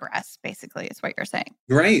show her breasts, basically, is what you're saying.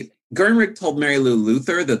 Right. Gernreich told Mary Lou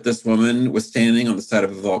Luther that this woman was standing on the side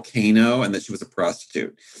of a volcano and that she was a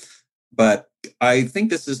prostitute. But I think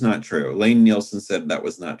this is not true. Lane Nielsen said that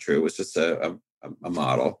was not true. It was just a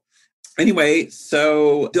model. Anyway,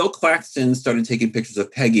 so Bill Claxton started taking pictures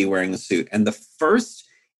of Peggy wearing the suit. And the first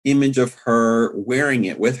image of her wearing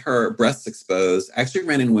it with her breasts exposed actually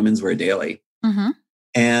ran in Women's Wear Daily. Mm-hmm.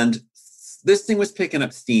 And this thing was picking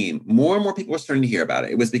up steam. More and more people were starting to hear about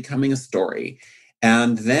it. It was becoming a story.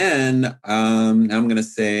 And then now I'm going to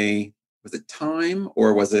say, was it Time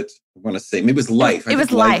or was it, I want to say, maybe it was Life. It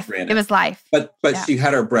was Life. It was Life. But yeah. She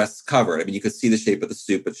had her breasts covered. I mean, you could see the shape of the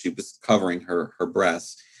suit, but she was covering her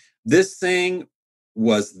breasts. This thing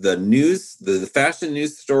was the news, the fashion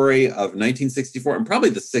news story of 1964 and probably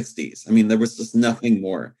the 60s. I mean, there was just nothing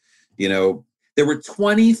more. There were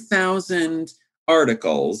 20,000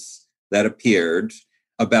 articles that appeared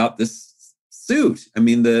about this suit. I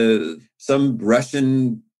mean, some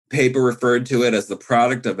Russian paper referred to it as the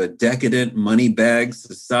product of a decadent money bag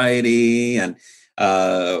society, and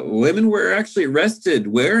women were actually arrested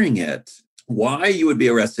wearing it. Why you would be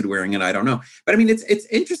arrested wearing it, I don't know. But I mean, it's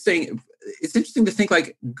interesting. It's interesting to think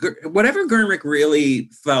like whatever Gernreich really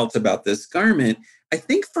felt about this garment, I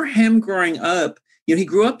think for him growing up, he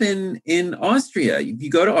grew up in Austria. You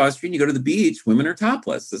go to Austria and you go to the beach, women are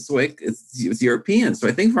topless. That's the way it's European. So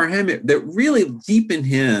I think for him, that really deep in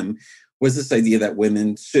him was this idea that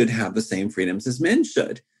women should have the same freedoms as men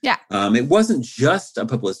should. Yeah. It wasn't just a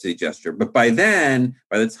publicity gesture, but by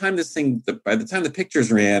the time the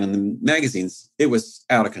pictures ran in the magazines, it was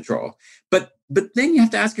out of control. But then you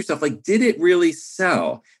have to ask yourself, like, did it really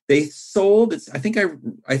sell? They sold. I think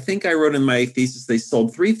I wrote in my thesis they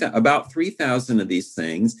sold about 3,000 of these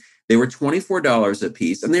things. They were $24 a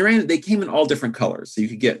piece, and they came in all different colors. So you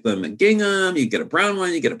could get them in gingham, you get a brown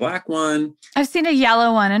one, you get a black one. I've seen a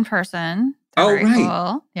yellow one in person. They're very right.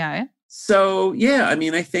 Cool. Yeah. So yeah, I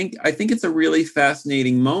mean, I think it's a really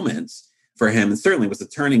fascinating moment for him, and certainly was a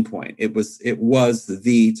turning point. It was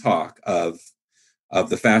the talk of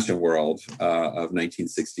the fashion world of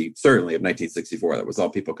 1960, certainly of 1964. That was all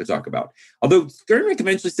people could talk about. Although Gernreich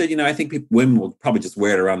eventually said, I think women will probably just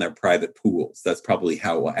wear it around their private pools. That's probably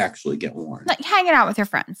how it will actually get worn. Like hanging out with your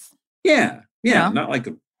friends. Yeah. Not like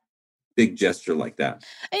a big gesture like that.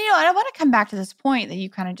 And, and I want to come back to this point that you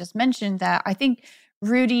kind of just mentioned, that I think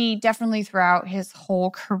Rudi definitely throughout his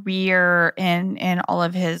whole career and all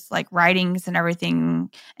of his like writings and everything,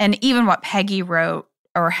 and even what Peggy wrote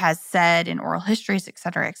or has said in oral histories, et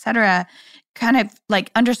cetera, kind of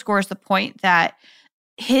like underscores the point that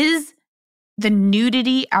the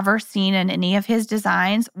nudity ever seen in any of his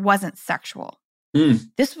designs wasn't sexual.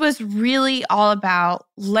 This was really all about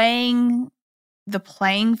laying the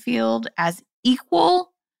playing field as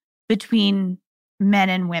equal between men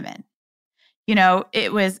and women.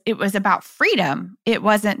 It was about freedom. It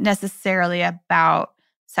wasn't necessarily about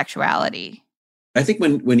sexuality. I think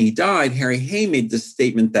when he died, Harry Hay made this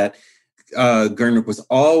statement that Gernreich was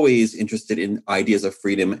always interested in ideas of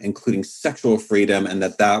freedom, including sexual freedom, and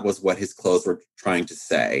that was what his clothes were trying to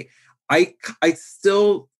say. I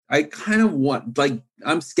kind of want, like,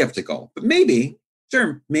 I'm skeptical, but maybe,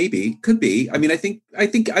 could be. I mean,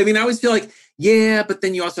 I always feel like, yeah, but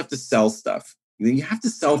then you also have to sell stuff. You have to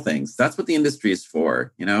sell things. That's what the industry is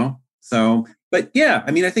for, So, but yeah,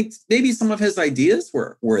 I mean, I think maybe some of his ideas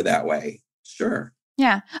were that way. Sure.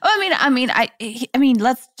 Yeah. Oh, I mean,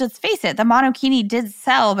 let's just face it. The monokini did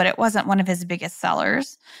sell, but it wasn't one of his biggest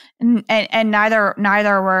sellers, and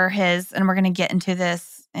neither were his. And we're going to get into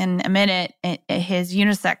this in a minute. His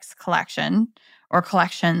unisex collection or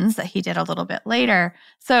collections that he did a little bit later.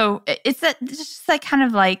 So it's just like kind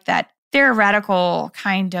of like that theoretical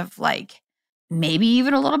kind of like maybe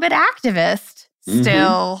even a little bit activist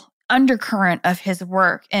still undercurrent of his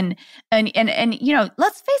work, and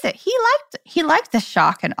let's face it, he liked the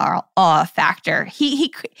shock and awe factor. He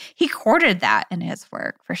courted that in his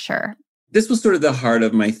work for sure. This was sort of the heart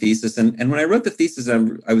of my thesis, and when I wrote the thesis,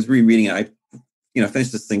 I was rereading it. I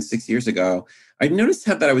finished this thing 6 years ago. I noticed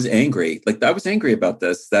that I was angry. Like, I was angry about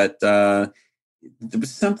this. That there was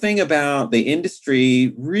something about the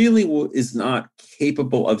industry really is not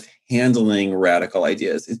capable of handling radical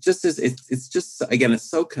ideas. It just is. It's just, again, it's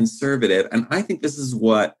so conservative. And I think this is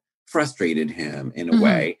what frustrated him in a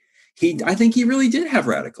way. I think he really did have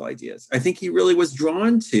radical ideas. I think he really was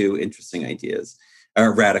drawn to interesting ideas,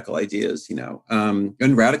 radical ideas,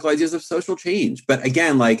 and radical ideas of social change. But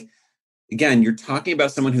again, you're talking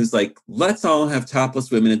about someone who's like, let's all have topless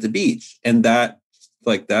women at the beach. And that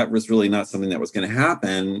was really not something that was going to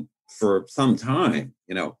happen for some time,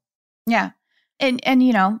 Yeah. And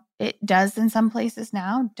it does in some places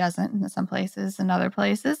now, doesn't in some places and other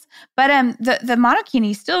places. But the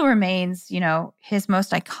monokini still remains, his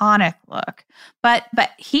most iconic look. But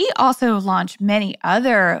he also launched many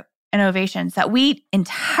other innovations that we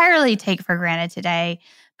entirely take for granted today,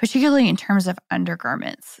 particularly in terms of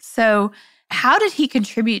undergarments. So how did he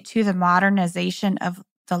contribute to the modernization of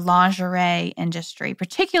the lingerie industry,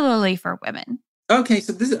 particularly for women? Okay,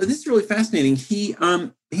 so this is really fascinating. He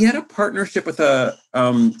had a partnership with a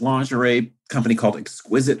lingerie company called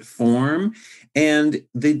Exquisite Form, and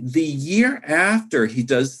the year after he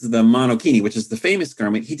does the monokini, which is the famous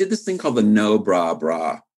garment, he did this thing called the no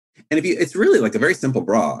bra. And it's really like a very simple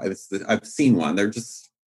bra. I've seen one. They're just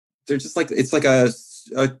like, it's like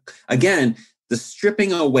again, the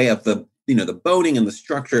stripping away of the boning and the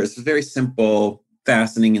structure is very simple,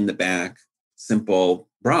 fastening in the back, simple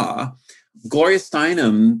bra. Gloria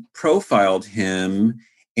Steinem profiled him,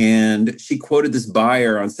 and she quoted this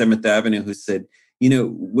buyer on 7th Avenue who said,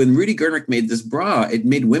 when Rudi Gernreich made this bra, it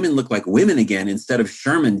made women look like women again instead of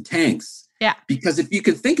Sherman tanks. Yeah. Because if you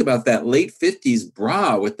can think about that late 50s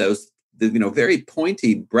bra with those very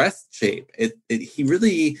pointy breast shape. He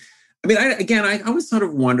really, I mean, I always sort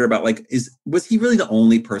of wonder about like, was he really the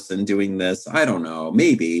only person doing this? I don't know,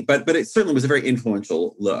 maybe, but it certainly was a very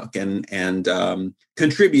influential look and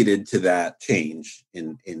contributed to that change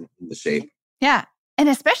in the shape. Yeah. And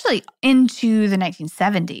especially into the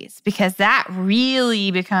 1970s, because that really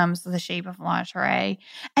becomes the shape of lingerie.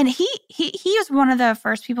 And he was one of the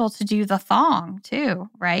first people to do the thong too,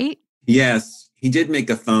 right? Yes, he did make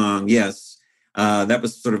a thong. Yes. That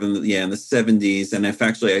was sort of in the 70s. And if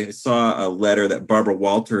actually I saw a letter that Barbara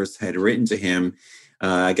Walters had written to him.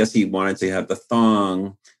 I guess he wanted to have the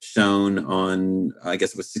thong shown on, I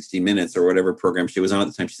guess it was 60 Minutes or whatever program she was on at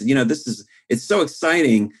the time. She said, it's so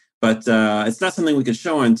exciting, but it's not something we could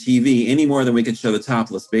show on TV any more than we could show the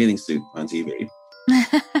topless bathing suit on TV.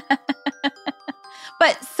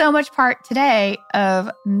 But so much part today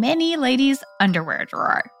of many ladies' underwear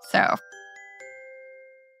drawer. So,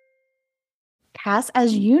 Cass,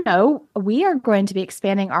 as you know, we are going to be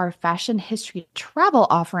expanding our fashion history travel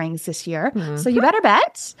offerings this year. Mm-hmm. So you better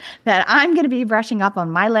bet that I'm going to be brushing up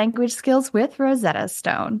on my language skills with Rosetta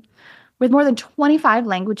Stone. With more than 25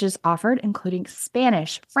 languages offered, including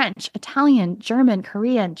Spanish, French, Italian, German,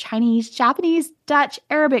 Korean, Chinese, Japanese, Dutch,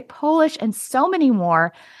 Arabic, Polish, and so many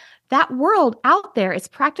more, that world out there is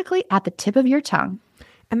practically at the tip of your tongue.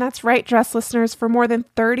 And that's right, Dress listeners. For more than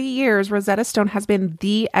 30 years, Rosetta Stone has been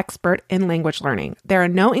the expert in language learning. There are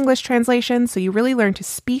no English translations, so you really learn to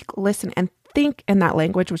speak, listen, and think in that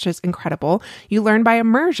language, which is incredible. You learn by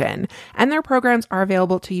immersion, and their programs are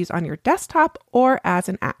available to use on your desktop or as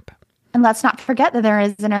an app. And let's not forget that there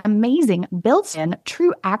is an amazing built-in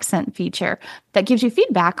true accent feature that gives you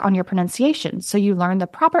feedback on your pronunciation, so you learn the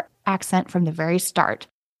proper accent from the very start.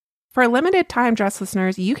 For a limited time, Dress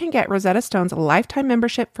listeners, you can get Rosetta Stone's lifetime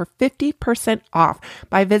membership for 50% off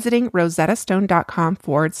by visiting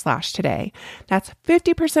rosettastone.com/today. That's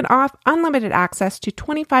 50% off unlimited access to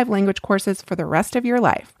 25 language courses for the rest of your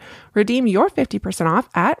life. Redeem your 50% off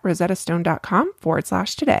at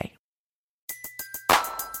rosettastone.com/today.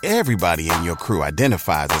 Everybody in your crew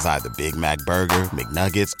identifies as either Big Mac Burger,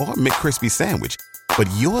 McNuggets, or McCrispy Sandwich. But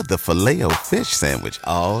you're the Filet-O-Fish Sandwich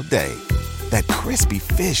all day. That crispy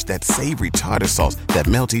fish, that savory tartar sauce, that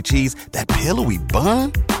melty cheese, that pillowy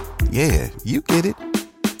bun. Yeah, you get it.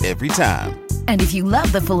 Every time. And if you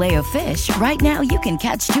love the Filet-O-Fish, right now you can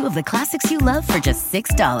catch two of the classics you love for just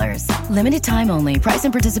 $6. Limited time only. Price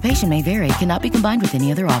and participation may vary. Cannot be combined with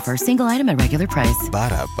any other offer. Single item at regular price.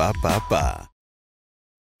 Ba-da-ba-ba-ba.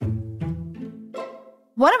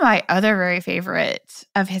 one of my other very favorite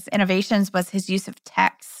of his innovations was his use of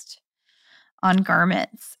text on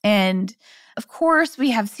garments. And of course,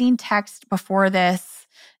 we have seen text before this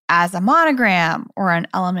as a monogram or an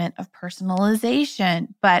element of personalization.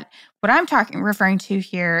 But what I'm referring to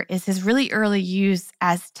here is his really early use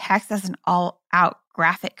as text as an all-out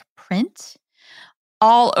graphic print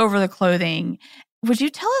all over the clothing. Would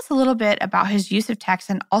you tell us a little bit about his use of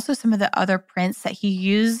text and also some of the other prints that he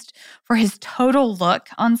used for his total look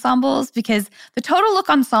ensembles? Because the total look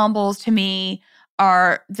ensembles to me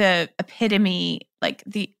are the epitome, like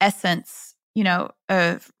the essence,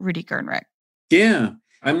 of Rudi Gernreich. Yeah.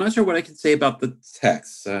 I'm not sure what I can say about the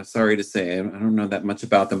text. Sorry to say, I don't know that much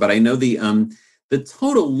about them, but I know the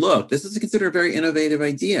total look. This is considered a very innovative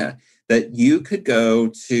idea that you could go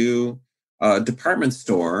to a department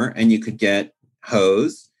store and you could get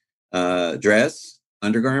hose, dress,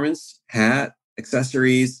 undergarments, hat,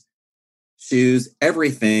 accessories, shoes,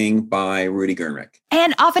 everything by Rudi Gernreich.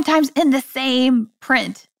 And oftentimes in the same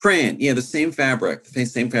print. Yeah, the same fabric, the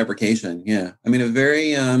same fabrication. Yeah. I mean, a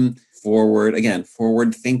very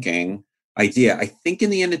forward-thinking idea. I think in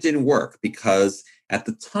the end it didn't work because at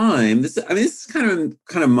the time, this is kind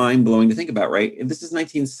of mind-blowing to think about, right? This is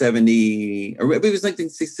 1970, or it was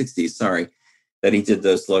 1960s, sorry, that he did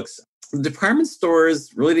those looks. The department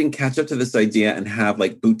stores really didn't catch up to this idea and have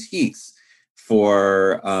like boutiques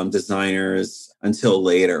for designers until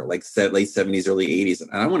later, like late 70s, early 80s. And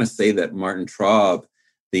I want to say that Martin Traub,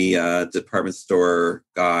 the department store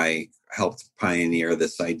guy, helped pioneer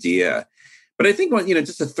this idea. But I think,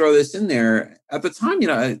 just to throw this in there, at the time,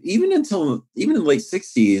 even in the late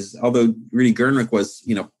 60s, although Rudi Gernreich was,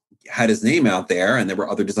 had his name out there, and there were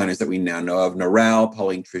other designers that we now know of, Norel,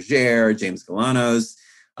 Pauline Tregear, James Galanos,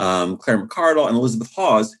 Claire McCardle, and Elizabeth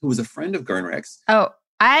Hawes, who was a friend of Gernreich's. Oh,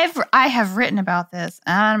 I have written about this,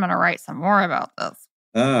 and I'm going to write some more about this.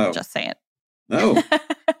 Oh, just saying. Oh,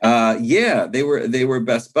 yeah, they were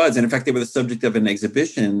best buds, and in fact, they were the subject of an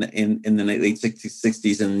exhibition in the late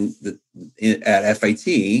 60s at FIT.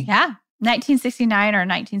 Yeah, 1969 or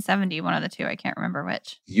 1970, one of the two. I can't remember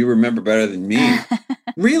which. You remember better than me.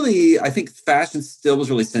 Really, I think fashion still was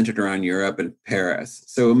really centered around Europe and Paris.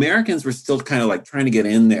 So Americans were still kind of like trying to get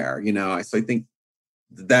in there, So I think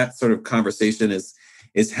that sort of conversation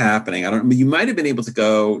is happening. I don't. You might have been able to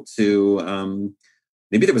go to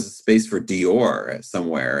maybe there was a space for Dior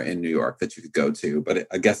somewhere in New York that you could go to, but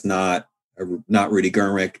I guess not. Not Rudi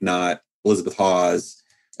Gernreich, not Elizabeth Hawes.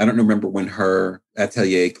 I don't remember when her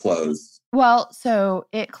atelier closed. Well, so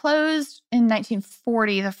it closed in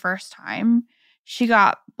 1940 the first time. She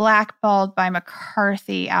got blackballed by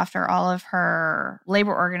McCarthy after all of her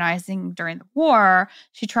labor organizing during the war.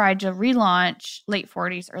 She tried to relaunch late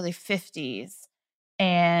 40s, early 50s.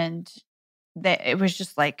 And it was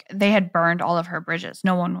just like they had burned all of her bridges.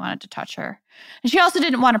 No one wanted to touch her. And she also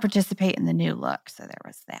didn't want to participate in the new look. So there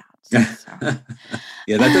was that. So.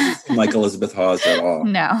 Yeah, that doesn't seem like Elizabeth Hawes at all.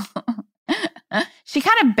 No. She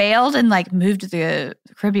kind of bailed and moved to the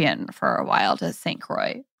Caribbean for a while to St.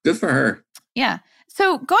 Croix. Good for her. Yeah.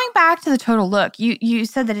 So going back to the total look, you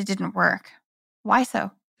said that it didn't work. Why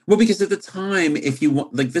so? Well, because at the time, if you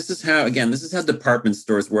want, this is how department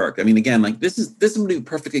stores work. I mean, again, this would be a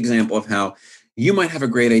perfect example of how you might have a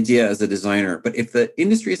great idea as a designer, but if the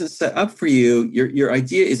industry isn't set up for you, your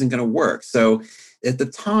idea isn't going to work. So at the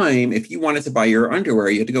time, if you wanted to buy your underwear,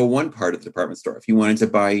 you had to go one part of the department store. If you wanted to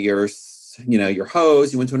buy your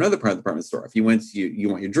hose, you went to another part of the department store. If you want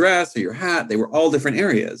your dress or your hat, they were all different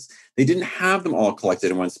areas. They didn't have them all collected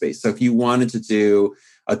in one space. So if you wanted to do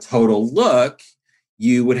a total look,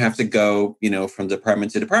 you would have to go, from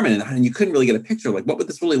department to department, and you couldn't really get a picture. What would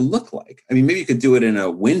this really look like? I mean, maybe you could do it in a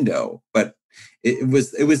window, but it was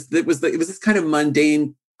this kind of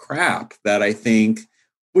mundane crap that I think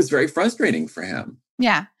was very frustrating for him.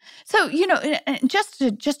 Yeah. So, just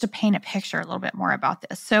to paint a picture a little bit more about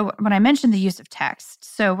this. So when I mentioned the use of text,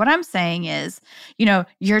 so what I'm saying is,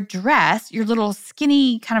 your dress, your little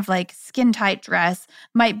skinny kind of skin tight dress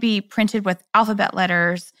might be printed with alphabet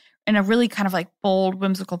letters in a really kind of bold,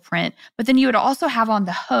 whimsical print. But then you would also have on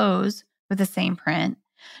the hose with the same print.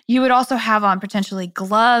 You would also have on potentially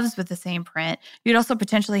gloves with the same print. You'd also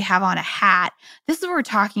potentially have on a hat. This is what we're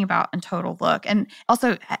talking about in total look. And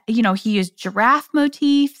also, he used giraffe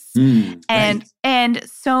motifs and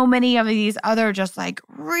so many of these other just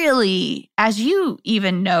really, as you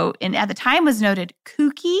even note, and at the time was noted,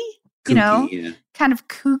 kooky, kind of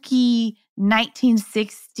kooky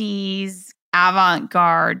 1960s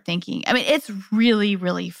avant-garde thinking. I mean, it's really,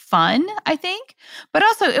 really fun, I think. But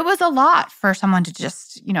also, it was a lot for someone to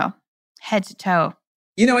just, head to toe.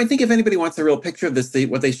 I think if anybody wants a real picture of this,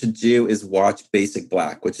 what they should do is watch Basic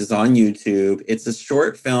Black, which is on YouTube. It's a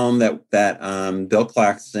short film that Bill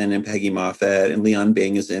Claxton and Peggy Moffat and Leon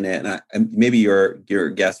Bing is in it. And maybe your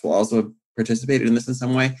guest will also have participated in this in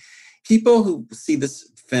some way. People who see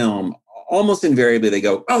this film, almost invariably, they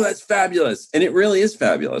go, "Oh, that's fabulous." And it really is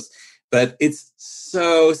fabulous. But it's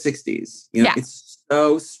so 60s. It's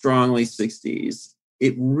so strongly 60s.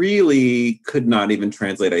 It really could not even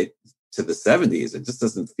translate to the 70s. It just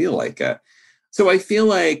doesn't feel like it. So I feel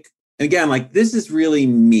like, again, this is really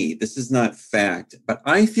me. This is not fact. But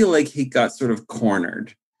I feel like he got sort of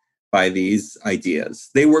cornered by these ideas.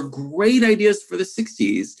 They were great ideas for the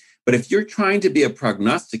 60s. But if you're trying to be a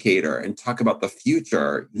prognosticator and talk about the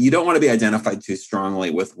future, you don't want to be identified too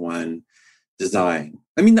strongly with one design.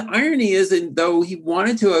 I mean, the irony is, though he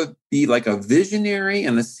wanted to be a visionary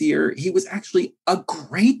and a seer, he was actually a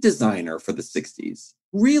great designer for the 60s.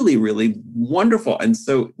 Really, really wonderful and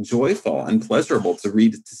so joyful and pleasurable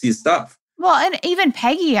to see his stuff. Well, and even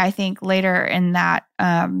Peggy, I think later in that,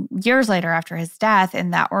 years later after his death,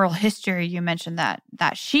 in that oral history you mentioned that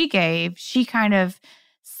she gave, she kind of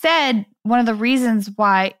said one of the reasons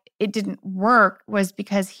why it didn't work was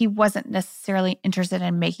because he wasn't necessarily interested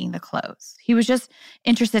in making the clothes. He was just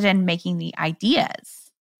interested in making the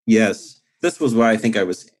ideas. Yes. This was why I think I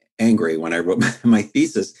was angry when I wrote my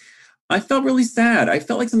thesis. I felt really sad. I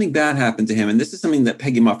felt like something bad happened to him. And this is something that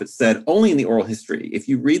Peggy Moffat said only in the oral history. If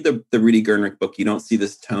you read the Rudi Gernreich book, you don't see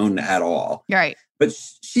this tone at all. Right. But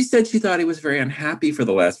she said she thought he was very unhappy for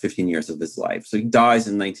the last 15 years of his life. So he dies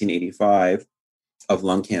in 1985 of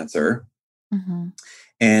lung cancer. Mm-hmm.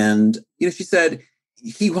 And, she said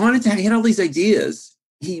he had all these ideas.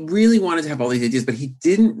 He really wanted to have all these ideas, but he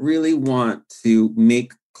didn't really want to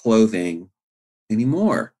make clothing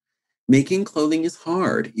anymore. Making clothing is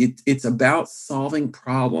hard. It's about solving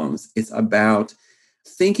problems. It's about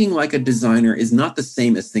thinking like a designer is not the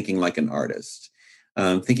same as thinking like an artist.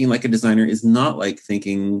 Thinking like a designer is not like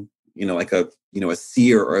thinking like a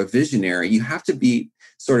seer or a visionary. You have to be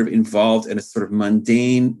sort of involved in a sort of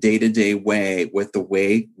mundane day-to-day way with the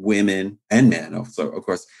way women and men also, of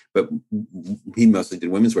course, but he mostly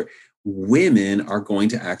did women's wear. Women are going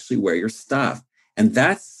to actually wear your stuff. And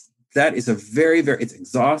that is a very, very, it's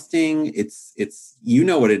exhausting. It's,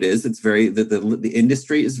 what it is. It's very, the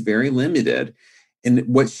industry is very limited. And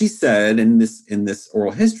what she said in this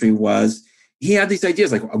oral history was, he had these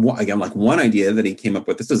ideas, like one idea that he came up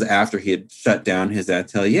with. This was after he had shut down his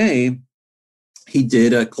atelier. He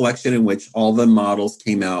did a collection in which all the models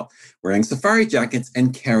came out wearing safari jackets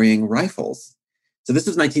and carrying rifles. So this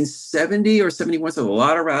was 1970 or 71. So a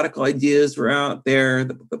lot of radical ideas were out there.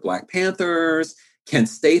 The Black Panthers, Kent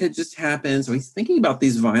State had just happened. So he's thinking about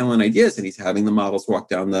these violent ideas, and he's having the models walk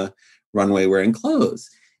down the runway wearing clothes.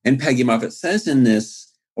 And Peggy Moffat says in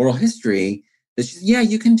this oral history that she's, yeah,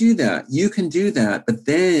 you can do that. You can do that. But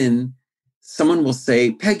then someone will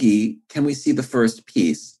say, Peggy, can we see the first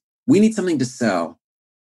piece? We need something to sell.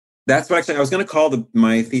 That's what actually I was going to call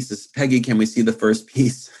my thesis, Peggy, can we see the first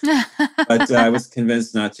piece? But I was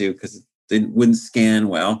convinced not to because it wouldn't scan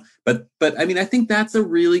well. But I mean, I think that's a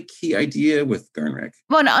really key idea with Gernreich.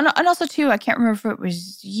 Well, and also too, I can't remember if it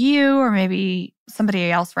was you or maybe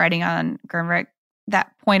somebody else writing on Gernreich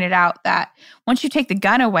that pointed out that once you take the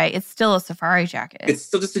gun away, it's still a safari jacket. It's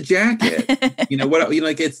still just a jacket.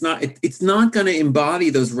 It's not going to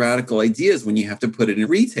embody those radical ideas when you have to put it in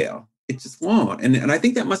retail. It just won't. And I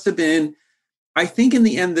think that must have been, I think in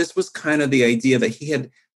the end, this was kind of the idea that he had,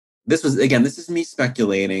 this is me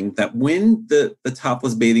speculating, that when the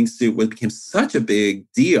topless bathing suit became such a big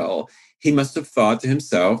deal, he must have thought to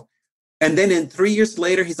himself, and then 3 years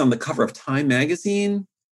later, he's on the cover of Time magazine.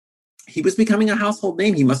 He was becoming a household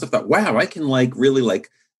name. He must have thought, wow, I can really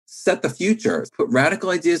set the future, put radical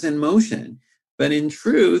ideas in motion. But in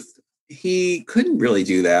truth, he couldn't really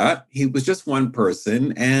do that. He was just one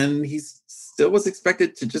person, and he still was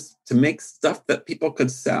expected to make stuff that people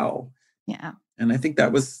could sell. Yeah. And I think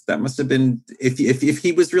that must have been, if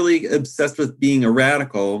he was really obsessed with being a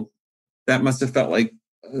radical, that must have felt like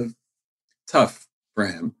tough for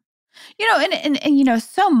him. And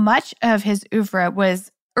so much of his oeuvre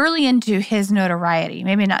was early into his notoriety,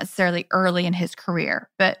 maybe not necessarily early in his career,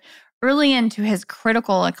 but early into his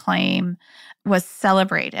critical acclaim was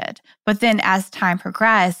celebrated. But then as time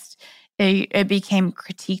progressed, it became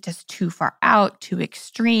critiqued as too far out, too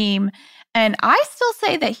extreme. And I still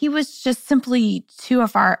say that he was just simply too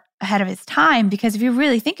far ahead of his time, because if you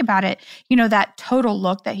really think about it, that total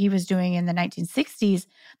look that he was doing in the 1960s,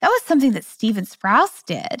 that was something that Steven Sprouse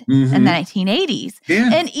did in the 1980s.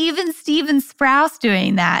 Yeah. And even Steven Sprouse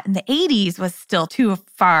doing that in the 80s was still too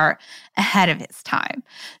far ahead of his time.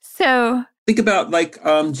 So think about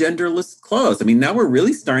genderless clothes. I mean, now we're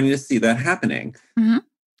really starting to see that happening. Mm-hmm.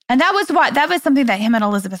 And that was something that him and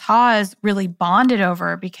Elizabeth Hawes really bonded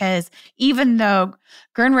over, because even though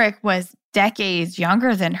Gernreich was decades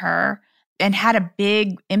younger than her and had a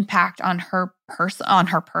big impact on her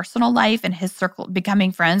personal life and his circle,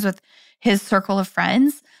 becoming friends with his circle of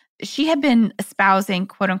friends, she had been espousing,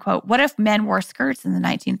 quote unquote, what if men wore skirts in the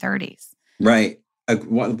 1930s? Right.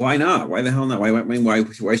 Why not? Why the hell not?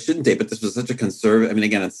 Why shouldn't they? But this was such a conservative. I mean,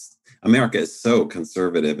 again, America is so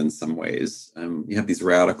conservative in some ways. You have these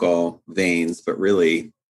radical veins, but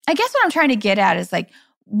really, I guess what I'm trying to get at is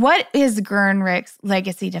what is Gernreich's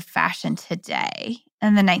legacy to fashion today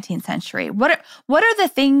in the 19th century? What are the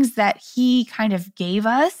things that he kind of gave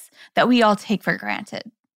us that we all take for granted?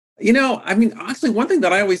 I mean, actually, one thing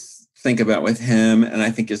that I always think about with him, and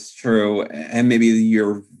I think is true, and maybe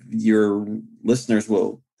your listeners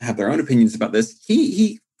will have their own opinions about this.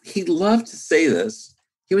 He loved to say this.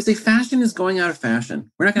 He would say, fashion is going out of fashion.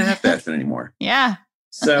 We're not going to have fashion anymore. Yeah.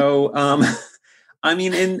 So, I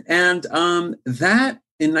mean, and that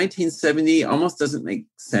in 1970 almost doesn't make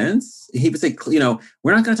sense. He would say,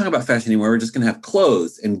 we're not going to talk about fashion anymore. We're just going to have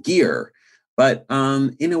clothes and gear. But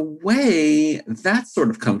in a way, that's sort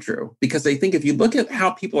of come true, because I think if you look at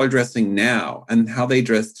how people are dressing now and how they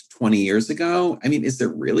dressed 20 years ago, I mean, is there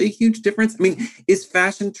really a huge difference? I mean, is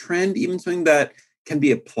fashion trend even something that can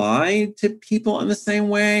be applied to people in the same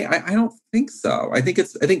way? I don't think so. I think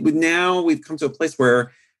now we've come to a place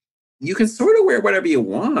where you can sort of wear whatever you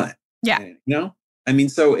want. Yeah. I mean,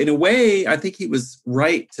 so in a way, I think he was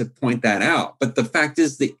right to point that out. But the fact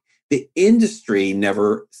is this industry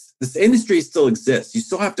still exists. You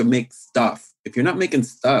still have to make stuff. If you're not making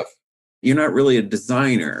stuff, you're not really a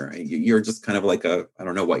designer. You're just kind of like I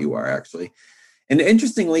don't know what you are actually. And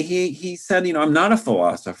interestingly, he said, I'm not a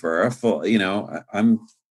philosopher.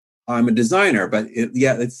 I'm a designer. But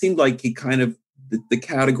it seemed like he kind of the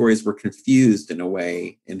categories were confused in a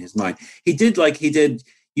way in his mind. He did,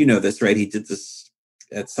 you know this, right? He did this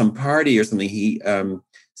at some party or something. He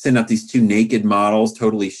sent out these two naked models,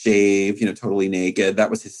 totally shaved, totally naked. That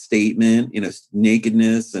was his statement,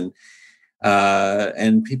 nakedness.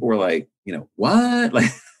 And people were like, what?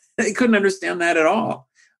 Like, they couldn't understand that at all.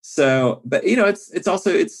 So, but,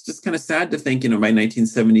 it's just kind of sad to think, by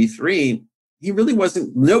 1973, he really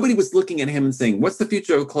nobody was looking at him and saying, what's the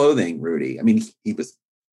future of clothing, Rudi? I mean, he was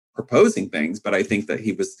proposing things, but I think that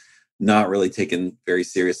he was not really taken very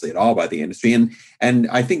seriously at all by the industry. And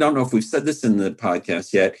I don't know if we've said this in the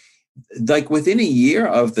podcast yet, like within a year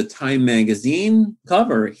of the Time magazine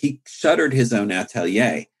cover, he shuttered his own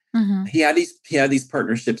atelier. Mm-hmm. He had these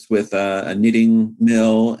partnerships with a knitting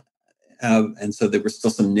mill. And so there were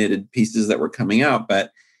still some knitted pieces that were coming out,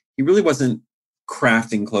 but he really wasn't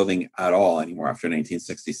crafting clothing at all anymore after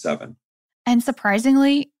 1967. And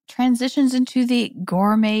surprisingly, transitions into the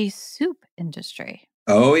gourmet soup industry.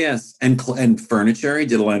 Oh, yes. And furniture. He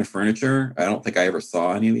did a line of furniture. I don't think I ever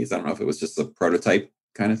saw any of these. I don't know if it was just a prototype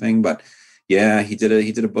kind of thing, but yeah, he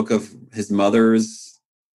did a book of his mother's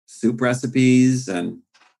soup recipes, and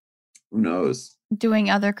who knows? Doing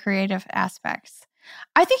other creative aspects.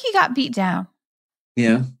 I think he got beat down.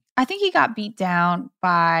 Yeah. I think he got beat down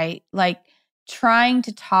by trying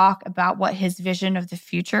to talk about what his vision of the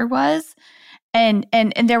future was. And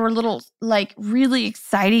there were little, really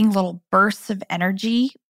exciting little bursts of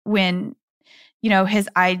energy when, his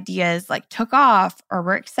ideas took off or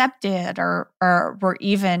were accepted or were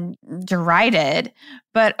even derided.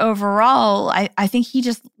 But overall, I think he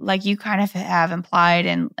just, like you kind of have implied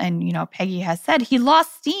and Peggy has said, he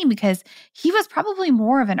lost steam because he was probably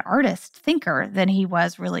more of an artist thinker than he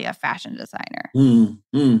was really a fashion designer.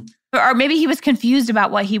 Or maybe he was confused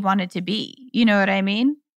about what he wanted to be. You know what I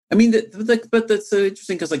mean? I mean, but that's so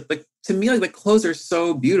interesting because, to me, the clothes are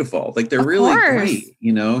so beautiful. They're really great.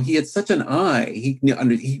 He had such an eye.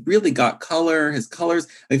 He really got color. His colors.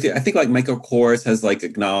 I think Michael Kors has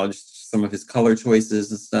acknowledged some of his color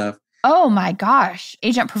choices and stuff. Oh my gosh!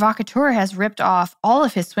 Agent Provocateur has ripped off all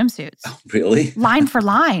of his swimsuits. Oh, really? Line for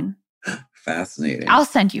line. Fascinating. I'll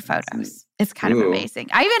send you photos. It's kind of amazing.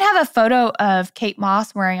 I even have a photo of Kate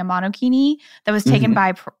Moss wearing a monokini that was taken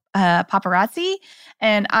by paparazzi,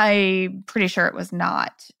 and I'm pretty sure it was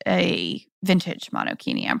not a vintage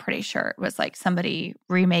monokini. I'm pretty sure it was somebody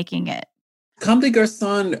remaking it. Comme des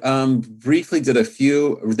Garçons briefly did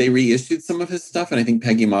they reissued some of his stuff, and I think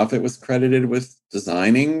Peggy Moffat was credited with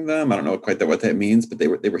designing them. I don't know quite what that means, but they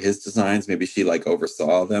were his designs. Maybe she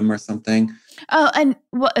oversaw them or something. Oh, and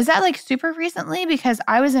is that super recently? Because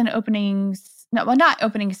I was in not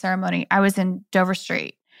opening ceremony. I was in Dover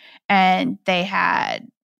Street, and they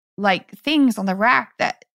had things on the rack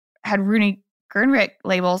that had Rudi Gernreich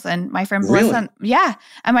labels, and my friend Bliss and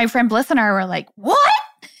my friend Bliss and I were like, what?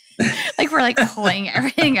 We're pulling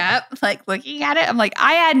everything up, looking at it. I'm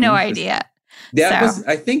I had no idea.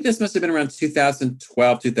 I think this must have been around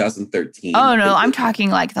 2012, 2013. Oh no, I'm talking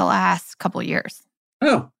the last couple years.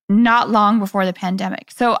 Oh. Not long before the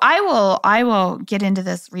pandemic. So I will get into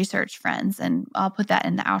this research, friends, and I'll put that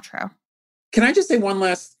in the outro. Can I just say one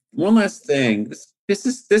last thing?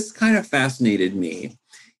 This kind of fascinated me.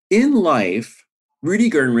 In life, Rudi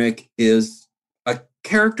Gernreich is a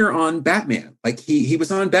character on Batman. He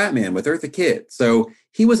was on Batman with Eartha Kitt. So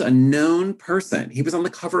he was a known person. He was on the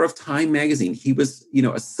cover of Time magazine. He was,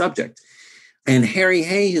 a subject. And Harry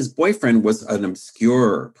Hay, his boyfriend, was an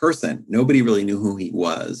obscure person. Nobody really knew who he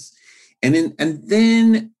was. And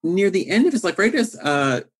then near the end of his life, right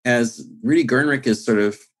as Rudi Gernreich is sort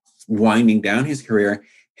of winding down his career,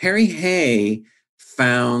 Harry Hay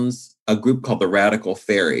founds a group called the Radical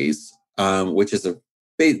Fairies, which is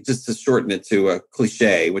just to shorten it to a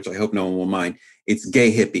cliche, which I hope no one will mind. It's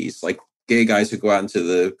gay hippies, gay guys who go out into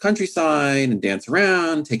the countryside and dance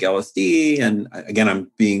around, take LSD. And again,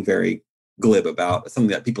 I'm being very glib about something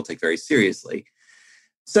that people take very seriously.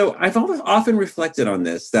 So I've often reflected on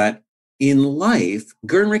this, that in life,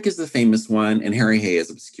 Gernreich is the famous one and Harry Hay is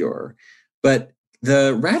obscure. But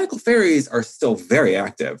the Radical Fairies are still very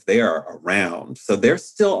active. They are around. So they're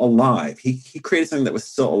still alive. He created something that was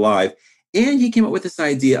still alive. And he came up with this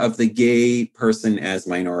idea of the gay person as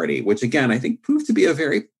minority, which again, I think proved to be a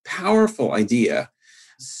very powerful idea.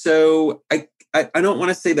 So I don't want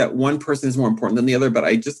to say that one person is more important than the other, but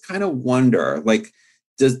I just kind of wonder,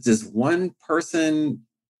 does one person,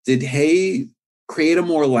 did Hay create a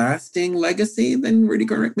more lasting legacy than Rudi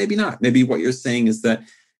Gernreich? Maybe not. Maybe what you're saying is that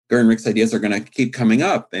Gernreich's ideas are going to keep coming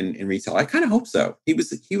up in retail. I kind of hope so. He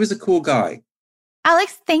was a cool guy.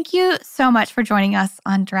 Alex, thank you so much for joining us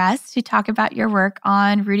on Dress to talk about your work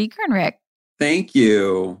on Rudi Gernreich. Thank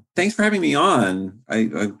you. Thanks for having me on.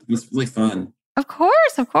 It was really fun. Of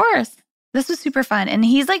course, of course. This was super fun. And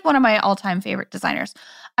he's like one of my all-time favorite designers.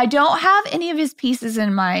 I don't have any of his pieces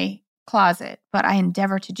in my closet, but I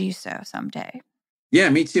endeavor to do so someday. Yeah,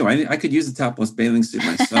 me too. I could use a topless bathing suit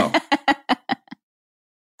myself.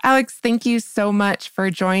 Alex, thank you so much for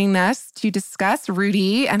joining us to discuss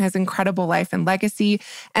Rudi and his incredible life and legacy.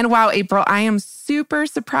 And wow, April, I am super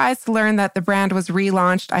surprised to learn that the brand was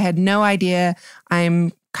relaunched. I had no idea.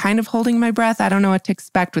 I'm kind of holding my breath. I don't know what to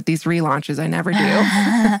expect with these relaunches. I never do.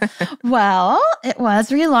 Well, it was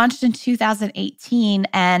relaunched in 2018,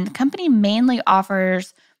 and the company mainly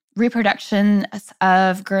offers reproductions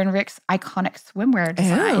of Gernreich's iconic swimwear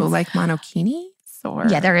designs. Oh, like monokinis? Or...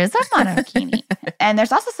 Yeah, there is a monokini. And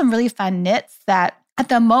there's also some really fun knits that at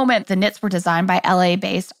the moment, the knits were designed by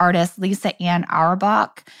LA-based artist Lisa Ann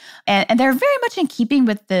Auerbach. And they're very much in keeping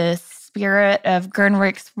with the spirit of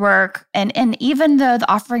Gernreich's work. And even though the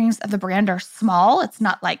offerings of the brand are small, it's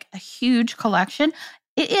not like a huge collection.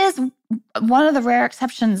 It is one of the rare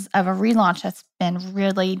exceptions of a relaunch that's been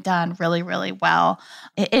really done really, really well.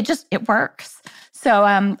 It works. So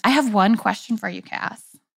I have one question for you, Cass.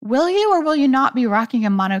 Will you or will you not be rocking a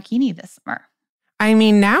monokini this summer? I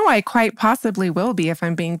mean, now I quite possibly will be, if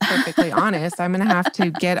I'm being perfectly honest. I'm going to have to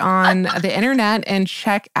get on the internet and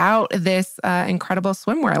check out this incredible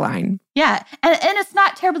swimwear line. Yeah. And it's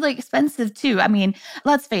not terribly expensive, too. I mean,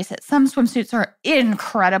 let's face it, some swimsuits are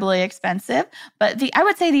incredibly expensive, but I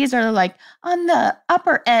would say these are like on the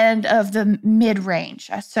upper end of the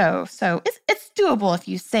mid-range. So it's doable if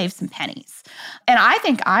you save some pennies. And I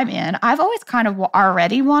think I'm in. I've always kind of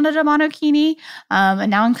already wanted a monokini,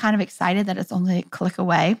 and now I'm kind of excited that it's only a click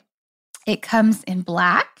away. It comes in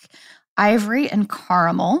black, ivory, and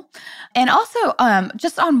caramel. And also,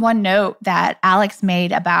 just on one note that Alex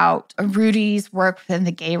made about Rudi's work within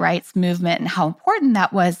the gay rights movement and how important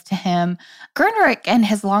that was to him, Gernreich and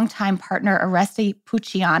his longtime partner, Oreste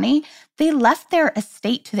Pucciani, they left their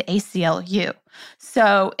estate to the ACLU.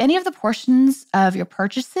 So any of the portions of your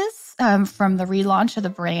purchases from the relaunch of the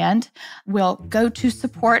brand will go to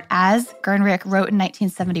support, as Gernreich wrote in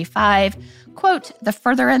 1975, quote, the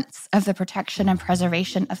furtherance of the protection and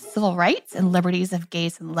preservation of civil rights and liberties of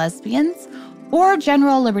gays and lesbians, or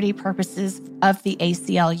general liberty purposes of the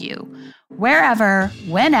ACLU. Wherever,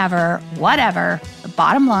 whenever, whatever, the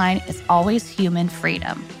bottom line is always human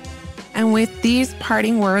freedom. And with these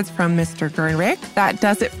parting words from Mr. Gernreich, that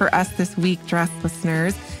does it for us this week, Dress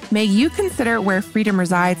listeners. May you consider where freedom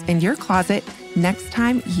resides in your closet next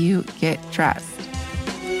time you get dressed.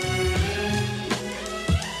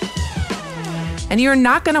 And you're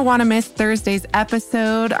not going to want to miss Thursday's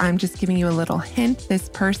episode. I'm just giving you a little hint. This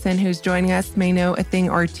person who's joining us may know a thing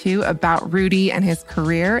or two about Rudi and his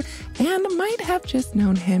career and might have just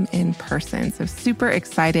known him in person. So super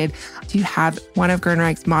excited to have one of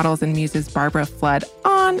Gernreich's models and muses, Barbara Flood,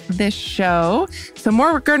 on this show. So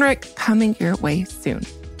more Gernreich coming your way soon.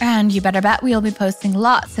 And you better bet we'll be posting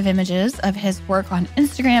lots of images of his work on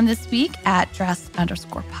Instagram this week at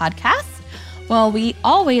dress_podcast. Well, we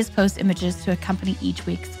always post images to accompany each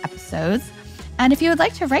week's episodes. And if you would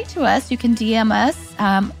like to write to us, you can DM us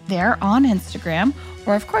there on Instagram.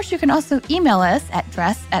 Or, of course, you can also email us at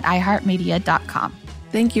dress@iheartmedia.com.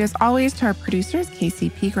 Thank you, as always, to our producers, Casey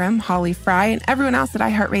Pegram, Holly Fry, and everyone else at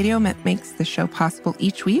iHeartRadio that makes the show possible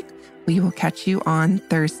each week. We will catch you on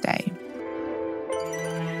Thursday.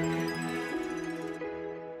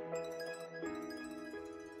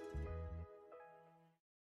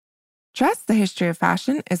 Dress, the History of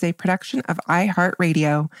Fashion is a production of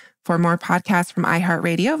iHeartRadio. For more podcasts from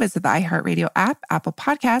iHeartRadio, visit the iHeartRadio app, Apple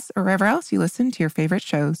Podcasts, or wherever else you listen to your favorite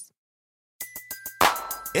shows.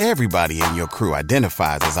 Everybody in your crew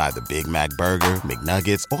identifies as either Big Mac Burger,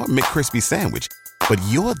 McNuggets, or McCrispy Sandwich. But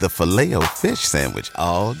you're the Filet-O-Fish Sandwich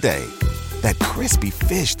all day. That crispy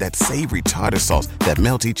fish, that savory tartar sauce, that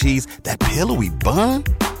melty cheese, that pillowy bun.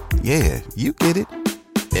 Yeah, you get it.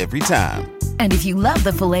 Every time. And if you love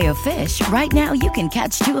the Filet-O-Fish, right now you can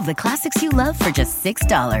catch two of the classics you love for just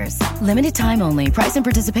 $6. Limited time only. Price and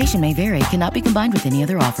participation may vary. Cannot be combined with any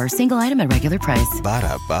other offer. Single item at regular price.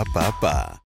 Ba-da-ba-ba-ba.